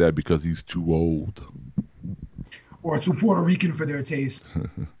before that because he's too old, or too Puerto Rican for their taste.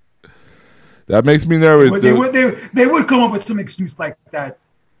 That makes me nervous. But they would come up with some excuse like that.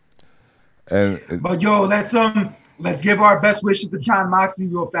 But let's give our best wishes to John Moxley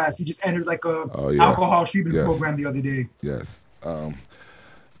real fast. He just entered alcohol treatment program the other day. Yes.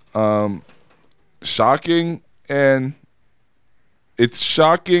 Shocking, and it's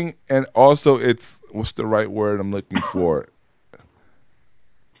shocking, and also it's, what's the right word I'm looking for?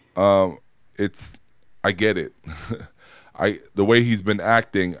 It's, I get it. The way he's been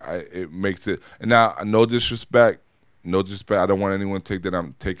acting, it makes it. And now, no disrespect. I don't want anyone to take that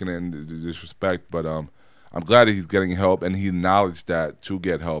I'm taking it into disrespect, but I'm glad that he's getting help, and he acknowledged that to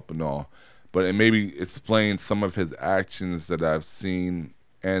get help and all. But it maybe explains some of his actions that I've seen,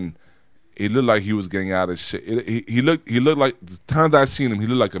 and he looked like he was getting out of shit. He looked like, the times I've seen him, he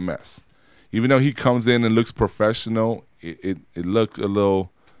looked like a mess. Even though he comes in and looks professional, it looked a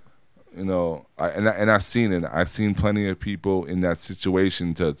little, you know. I've seen it. I've seen plenty of people in that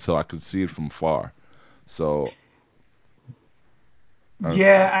situation so I could see it from far. So.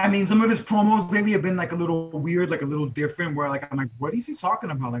 Yeah, I mean, some of his promos lately have been like a little weird, like a little different. Where like I'm like, what is he talking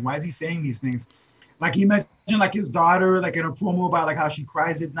about? Like, why is he saying these things? Like he mentioned like his daughter, like in a promo about like how she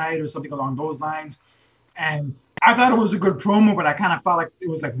cries at night or something along those lines. And I thought it was a good promo, but I kind of felt like it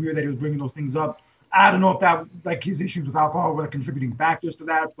was like weird that he was bringing those things up. I don't know if that like his issues with alcohol were like contributing factors to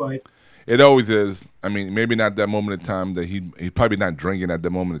that, but it always is. I mean, maybe not that moment in time that he probably not drinking at that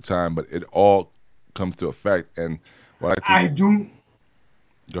moment in time, but it all comes to effect. And what I do.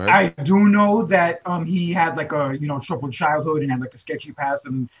 Go ahead. I do know that he had like a troubled childhood and had like a sketchy past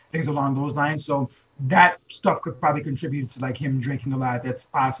and things along those lines. So that stuff could probably contribute to like him drinking a lot. That's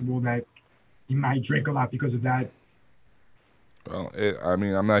possible that he might drink a lot because of that. Well, I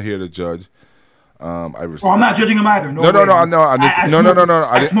mean, I'm not here to judge. I'm not judging him either. No.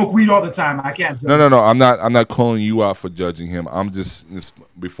 I smoke weed all the time. I can't judge. No. I'm not calling you out for judging him. I'm just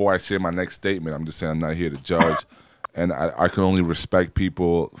before I say my next statement, I'm just saying I'm not here to judge. And I can only respect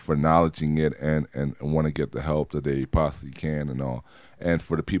people for acknowledging it and want to get the help that they possibly can and all. And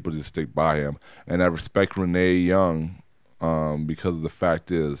for the people to stick by him. And I respect Renee Young because the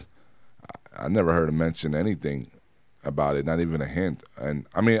fact is I never heard him mention anything about it, not even a hint. And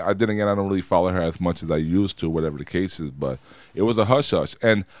I mean, I don't really follow her as much as I used to, whatever the case is, but it was a hush-hush.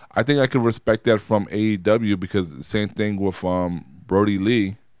 And I think I can respect that from AEW because the same thing with Brody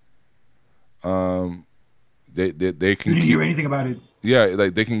Lee. They can keep, hear anything about it. Yeah,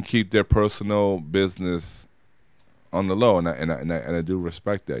 like they can keep their personal business on the low, and I do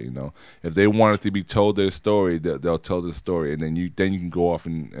respect that. You know, if they wanted to be told their story, they'll tell the story, and then you can go off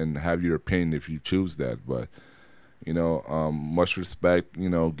and have your opinion if you choose that. But you know, much respect. You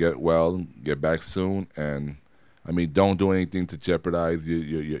know, get well, get back soon, and I mean, don't do anything to jeopardize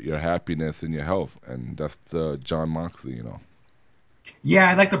your happiness and your health, and that's Jon Moxley. You know. Yeah,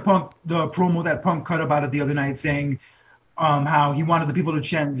 I like the promo that Punk cut about it the other night, saying how he wanted the people to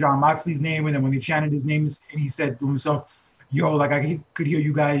chant Jon Moxley's name, and then when they chanted his name, he said to himself, "Yo, like I could hear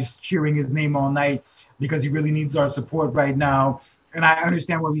you guys cheering his name all night because he really needs our support right now." And I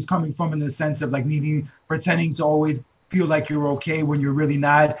understand where he's coming from in the sense of like pretending to always feel like you're okay when you're really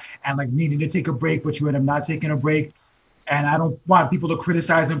not, and like needing to take a break, but you end up not taking a break. And I don't want people to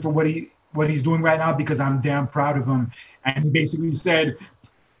criticize him for what he's doing right now because I'm damn proud of him. And he basically said,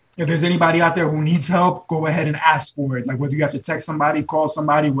 if there's anybody out there who needs help, go ahead and ask for it. Like whether you have to text somebody, call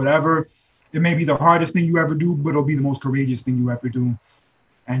somebody, whatever, it may be the hardest thing you ever do, but it'll be the most courageous thing you ever do.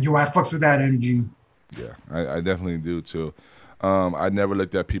 And I fucks with that energy. Yeah, I definitely do too. I never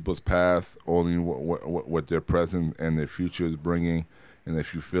looked at people's past, only what their present and their future is bringing. And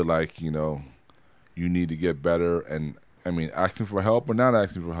if you feel like, you know, you need to get better, and I mean, asking for help or not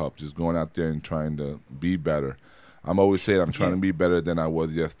asking for help, just going out there and trying to be better. I'm always saying I'm trying to be better than I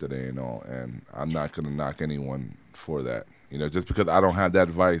was yesterday and all, and I'm not going to knock anyone for that. You know, just because I don't have that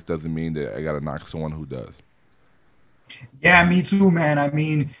advice doesn't mean that I got to knock someone who does. Yeah, me too, man. I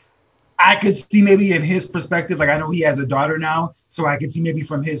mean, I could see maybe in his perspective, like I know he has a daughter now, so I could see maybe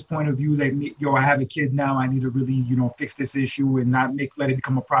from his point of view that, yo, I have a kid now, I need to really, you know, fix this issue and not let it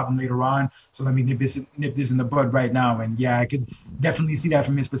become a problem later on. So let me nip this in the bud right now. And yeah, I could definitely see that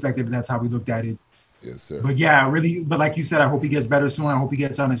from his perspective. That's how we looked at it. Yes, sir. But yeah, really, but like you said, I hope he gets better soon. I hope he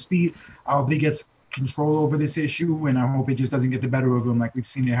gets on his feet. I hope he gets control over this issue, and I hope it just doesn't get the better of him like we've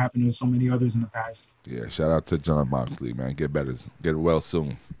seen it happen to so many others in the past. Yeah, shout out to Jon Moxley, man. Get better, get well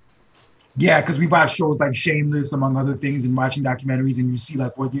soon. Yeah, because we watch shows like Shameless, among other things, and watching documentaries, and you see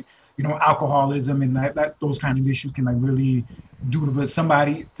like what you know, alcoholism and that those kind of issues can like really do to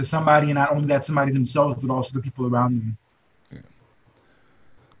somebody, and not only that somebody themselves, but also the people around them. Yeah.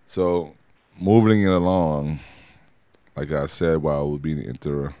 So, moving it along, like I said, while we'll be in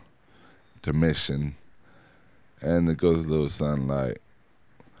intermission, and it goes a little something like,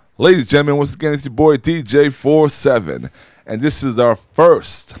 ladies and gentlemen, once again, it's your boy DJ47, and this is our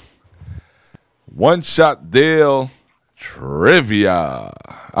first one-shot deal trivia.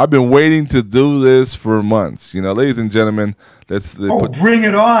 I've been waiting to do this for months. You know, ladies and gentlemen, bring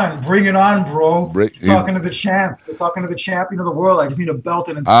it on, bro. Talking to the champ. We're talking to the champion of the world. I just need a belt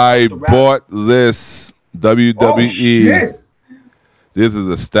and I bought this WWE. Oh, shit. This is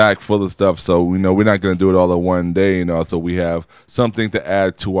a stack full of stuff, so we know we're not going to do it all in one day, you know, so we have something to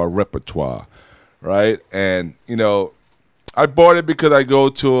add to our repertoire, right? And, you know, I bought it because I go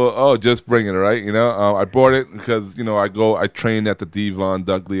to just bring it, right? I bought it because I train at the Devon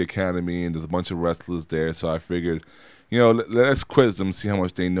Dudley Academy, and there's a bunch of wrestlers there. So I figured, let's quiz them, see how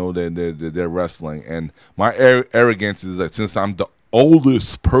much they know that they're wrestling. And my arrogance is that since I'm the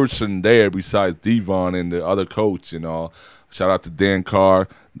oldest person there besides Devon and the other coach, shout out to Dan Carr,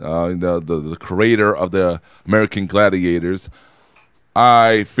 the creator of the American Gladiators.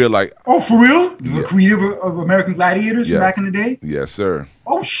 I feel like... Oh, for real? The creator of American Gladiators from back in the day? Yes, sir.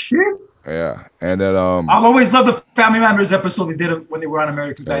 Oh, shit. Yeah. And then... I'll always love the Family Matters episode they did when they were on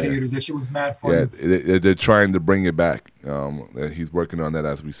American Gladiators. That shit was mad funny. Yeah, they're trying to bring it back. He's working on that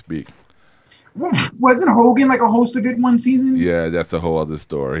as we speak. Wasn't Hogan like a host of it one season? Yeah, that's a whole other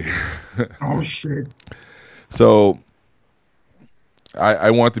story. Oh, shit. So...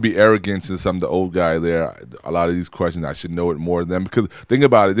 I want to be arrogant since I'm the old guy there. A lot of these questions, I should know it more than them. Because think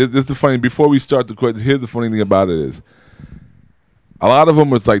about it. This is the funny. Before we start the question, here's the funny thing about it is, a lot of them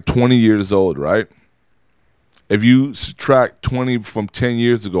was like 20 years old, right? If you subtract 20 from 10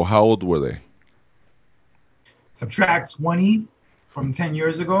 years ago, how old were they? Subtract 20 from 10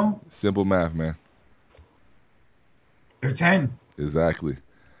 years ago? Simple math, man. They're 10. Exactly.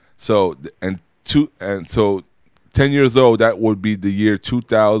 So 10 years old, that would be the year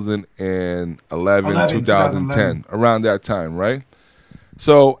 2011, 2010, around that time, right?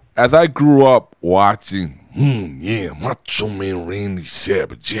 So as I grew up watching, Macho Man Randy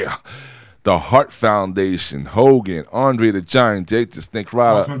Savage, the Hart Foundation, Hogan, Andre the Giant, Jake the Snake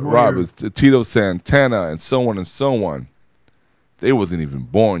Roberts, Tito Santana, and so on, they wasn't even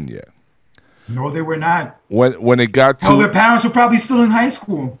born yet. No, they were not. When it got to... their parents were probably still in high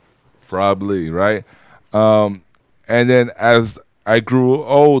school. Probably, right? And then as I grew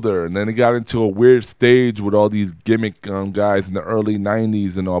older, and then it got into a weird stage with all these gimmick guys in the early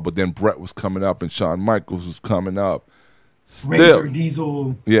 90s and all, but then Brett was coming up and Shawn Michaels was coming up. Razor,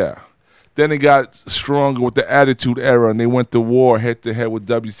 Diesel. Yeah. Then it got stronger with the Attitude Era, and they went to war head-to-head with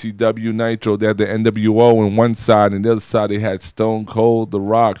WCW Nitro. They had the NWO on one side, and the other side they had Stone Cold, The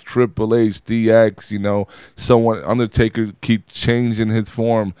Rock, Triple H, DX, someone, Undertaker keep changing his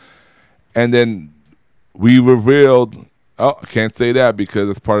form. And then... we revealed, I can't say that because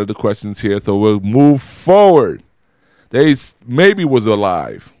it's part of the questions here, so we'll move forward. They maybe was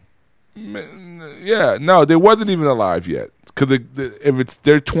alive. Yeah, no, they wasn't even alive yet. Because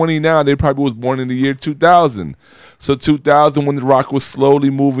they're 20 now, they probably was born in the year 2000. So 2000, when The Rock was slowly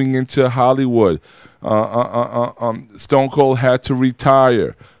moving into Hollywood, Stone Cold had to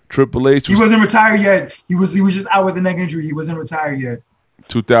retire. Triple H he wasn't retired yet. He was just out with a neck injury. He wasn't retired yet.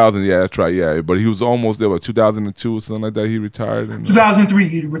 2000, yeah, that's right, yeah. But he was almost there, 2002 or something like that, he retired? 2003,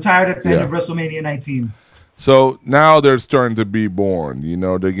 he retired at the end of WrestleMania 19. So now they're starting to be born,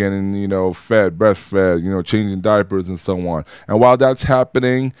 they're getting, fed, breastfed, changing diapers and so on. And while that's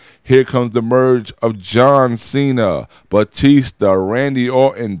happening, here comes the merge of John Cena, Batista, Randy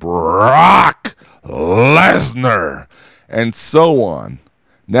Orton, Brock Lesnar, and so on.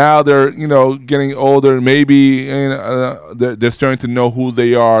 Now they're, getting older. Maybe they're starting to know who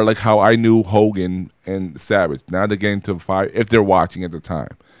they are, like how I knew Hogan and Savage. Now they're getting to fight if they're watching at the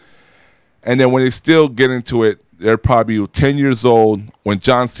time. And then when they still get into it, they're probably 10 years old when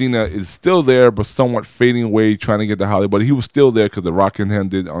John Cena is still there, but somewhat fading away, trying to get to Hollywood. He was still there because The Rock and him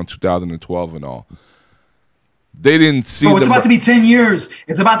did on 2012 and all. They didn't see. Oh, it's about to be 10 years.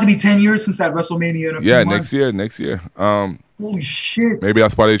 It's about to be 10 years since that WrestleMania. In a few months. next year. Holy shit! Maybe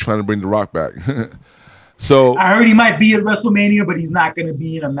that's why they're trying to bring The Rock back. So I heard he might be at WrestleMania, but he's not going to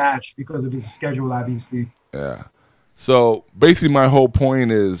be in a match because of his schedule, obviously. Yeah. So basically, my whole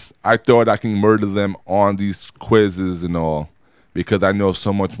point is, I thought I can murder them on these quizzes and all, because I know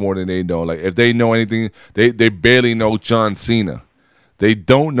so much more than they know. Like if they know anything, they barely know John Cena. They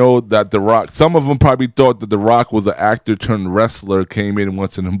don't know that The Rock. Some of them probably thought that The Rock was an actor turned wrestler, came in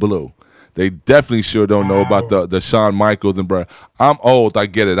once in blue. They definitely sure don't know about the Shawn Michaels and Brett. I'm old. I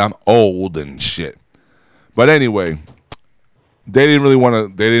get it. I'm old and shit. But anyway, they didn't really want to.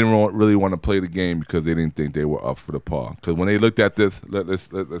 They didn't really want to play the game because they didn't think they were up for the paw. Because when they looked at this, let's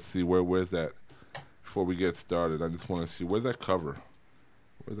see where's that. Before we get started, I just want to see where's that cover.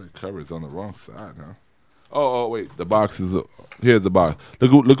 Where's that cover? It's on the wrong side, huh? Oh wait, the box is here's the box.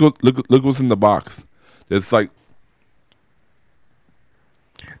 Look what's in the box. It's like.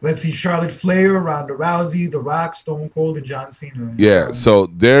 Let's see, Charlotte Flair, Ronda Rousey, The Rock, Stone Cold, and John Cena. Yeah, so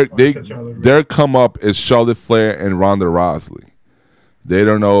their come up is Charlotte Flair and Ronda Rousey. They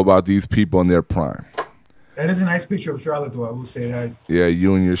don't know about these people in their prime. That is a nice picture of Charlotte, though. I will say that. Yeah,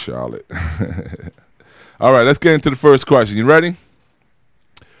 you and your Charlotte. All right, let's get into the first question. You ready?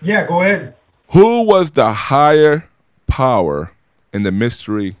 Yeah, go ahead. Who was the higher power in the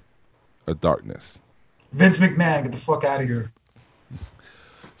mystery of darkness? Vince McMahon, get the fuck out of here.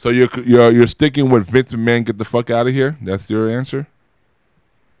 So you're sticking with Vince McMahon, get the fuck out of here? That's your answer?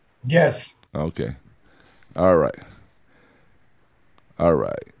 Yes. Okay. All right.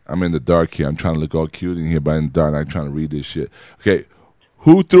 I'm in the dark here. I'm trying to look all cute in here, but in the dark, I'm trying to read this shit. Okay.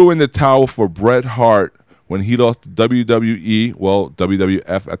 Who threw in the towel for Bret Hart when he lost the WWE, well,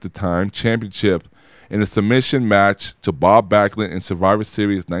 WWF at the time, championship in a submission match to Bob Backlund in Survivor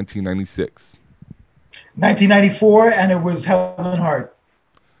Series 1996? 1994, and it was Helen Hart.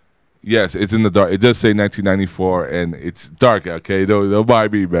 Yes, it's in the dark. It does say 1994, and it's dark. Okay, don't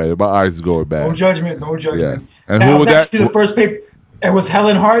mind me, man. My eyes is going bad. No judgment. Yeah. And who was that? The first paper. It was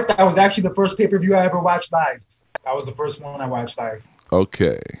Helen Hart. That was actually the first pay-per-view I ever watched live. That was the first one I watched live.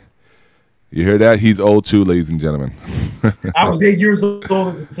 Okay. You hear that? He's old too, ladies and gentlemen. I was 8 years old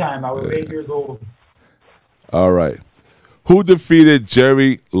at the time. I was 8 years old. All right. Who defeated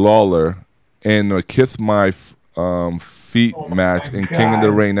Jerry Lawler in a Kiss My Feet match in King of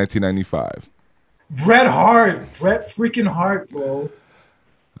the Ring 1995? Bret Hart. Bret freaking Hart, bro.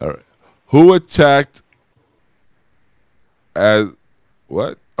 All right. Who attacked as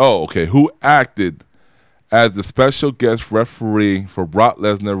what? Oh, okay. Who acted as the special guest referee for Brock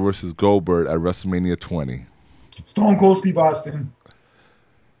Lesnar versus Goldberg at WrestleMania 20? Stone Cold Steve Austin.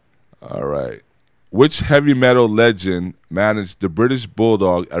 All right. Which heavy metal legend managed the British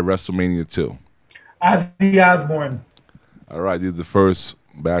Bulldog at WrestleMania 2? Ozzy Osbourne. All right. These are the first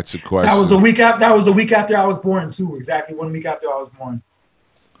batch of questions. That was the week after I was born too. Exactly 1 week after I was born.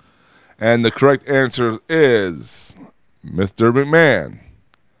 And the correct answer is Mr. McMahon,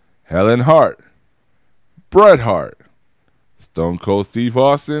 Helen Hart, Bret Hart, Stone Cold Steve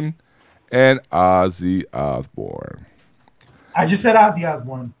Austin, and Ozzy Osbourne. I just said Ozzy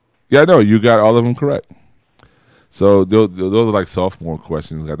Osbourne. Yeah, no, you got all of them correct. So those are like sophomore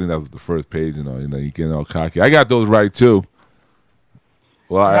questions. I think that was the first page. You getting all cocky. I got those right too.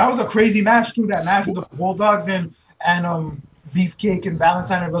 Well, that was a crazy match too. That match with the Bulldogs and Beefcake and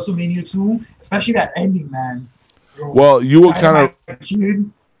Valentine at WrestleMania 2, especially that ending, man. Well, you were kind of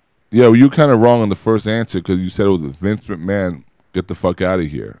you kind of wrong on the first answer because you said it was Vince McMahon. Get the fuck out of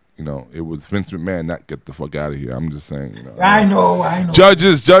here. It was Vince McMahon, not get the fuck out of here. I'm just saying. I know.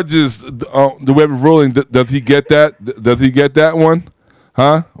 Judges. Do we have a ruling? Does he get that? Does he get that one?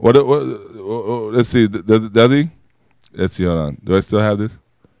 Huh? What let's see. Does he? Let's see. Hold on. Do I still have this?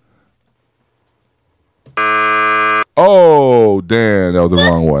 Oh, damn. That was the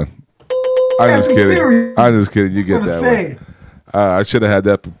wrong one. I'm just kidding. You get that one. I should have had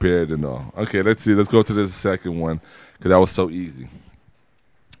that prepared and all. Okay, let's see. Let's go to the second one because that was so easy.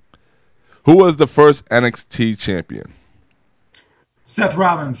 Who was the first NXT champion? Seth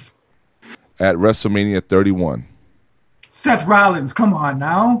Rollins. At WrestleMania 31. Seth Rollins, come on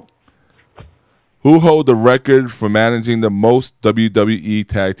now. Who hold the record for managing the most WWE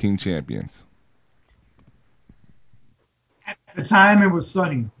Tag Team Champions? At the time, it was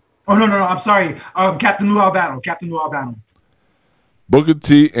Sonny. Oh, no, I'm sorry. Captain Lou Albano. Booker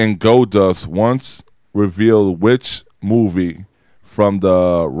T and Goldust once revealed which movie from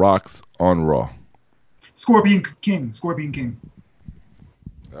the Rocks on Raw? Scorpion King.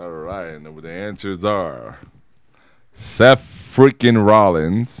 All right, and the answers are Seth freaking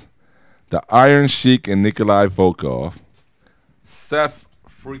Rollins, the Iron Sheik and Nikolai Volkov, Seth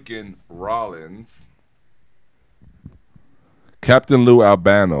freaking Rollins, Captain Lou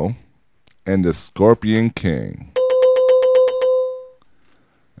Albano, and the Scorpion King.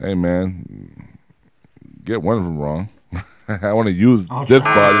 Hey, man, get one of them wrong. I want to use this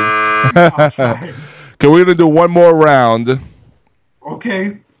body. Okay, we're going to do one more round.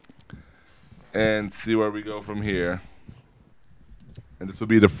 Okay. And see where we go from here. And this will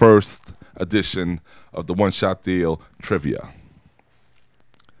be the first edition of the One Shot Deal Trivia.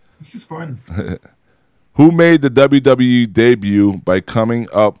 This is fun. Who made the WWE debut by coming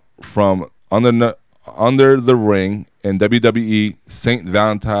up from under the ring in WWE St.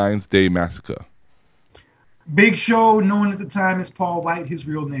 Valentine's Day Massacre? Big Show, known at the time as Paul White, his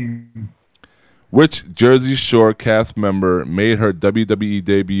real name. Which Jersey Shore cast member made her WWE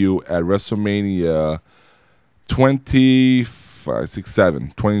debut at WrestleMania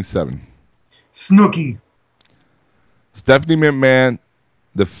 27? Snooki. Stephanie McMahon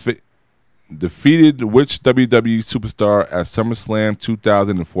defeated which WWE superstar at SummerSlam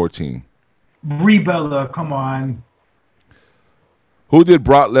 2014? Brie Bella, come on. Who did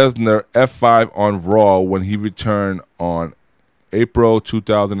Brock Lesnar F5 on Raw when he returned on April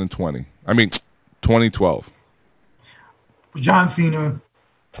 2020? I mean, 2012. John Cena.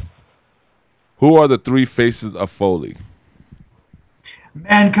 Who are the three faces of Foley?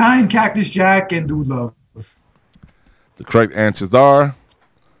 Mankind, Cactus Jack, and Dude Love. The correct answers are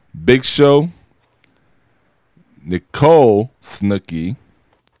Big Show, Nicole Snooki,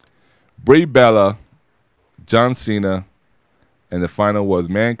 Brie Bella, John Cena, and the final was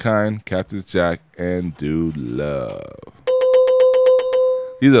Mankind, Cactus Jack, and Dude Love.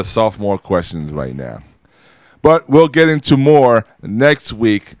 These are sophomore questions right now. But we'll get into more next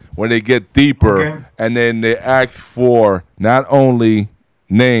week when they get deeper, Okay. and then they ask for not only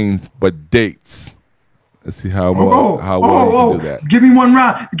names but dates. Let's see how well you can do that. Give me one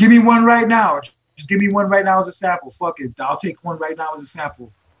round. Give me one right now. Just give me one right now as a sample. Fuck it. I'll take one right now as a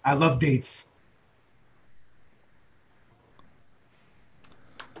sample. I love dates.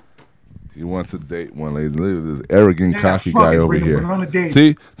 He wants to date one lady. Look at this arrogant, cocky fuck guy it, over bring here. him on a date.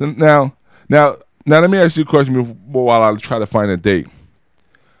 See, now, let me ask you a question before, while I try to find a date.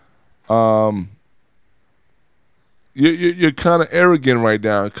 You're kind of arrogant right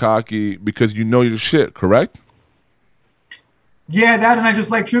now, cocky, because you know your shit, correct? Yeah, that, and I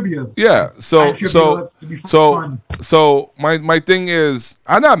just like trivia. Yeah. So To be fun. my thing is,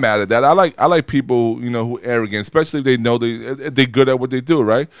 I'm not mad at that. I like people, who are arrogant, especially if they know they're good at what they do,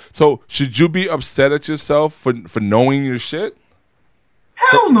 right? So should you be upset at yourself for knowing your shit?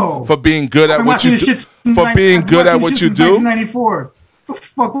 Hell no. For being good at what you do? For being I've good been at watching what shit you since do? 1994. The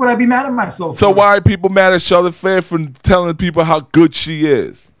fuck would I be mad at myself So for? why are people mad at Charlotte Flair for telling people how good she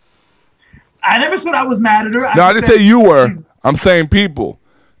is? I never said I was mad at her. No, I just didn't said say you were. she's- I'm saying people.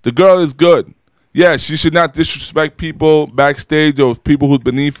 The girl is good. Yeah, she should not disrespect people backstage or people who's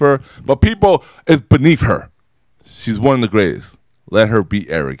beneath her. But people is beneath her. She's one of the greatest. Let her be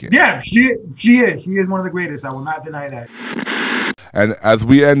arrogant. Yeah, she is. She is one of the greatest. I will not deny that. And as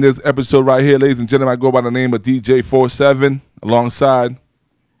we end this episode right here, ladies and gentlemen, I go by the name of DJ47 alongside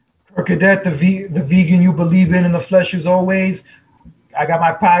Per Cadet, the vegan you believe in the flesh as always. I got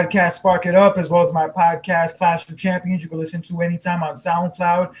my podcast Spark It Up as well as my podcast Clash of Champions. You can listen to anytime on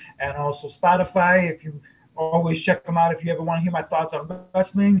SoundCloud and also Spotify. If you always check them out if you ever want to hear my thoughts on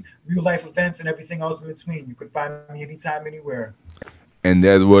wrestling, real life events, and everything else in between. You can find me anytime, anywhere. and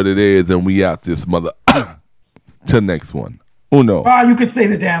that's what it is, and we out this mother. Till next one. Uno. You could say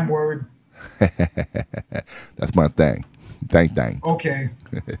the damn word. That's my thing. Thing. Okay.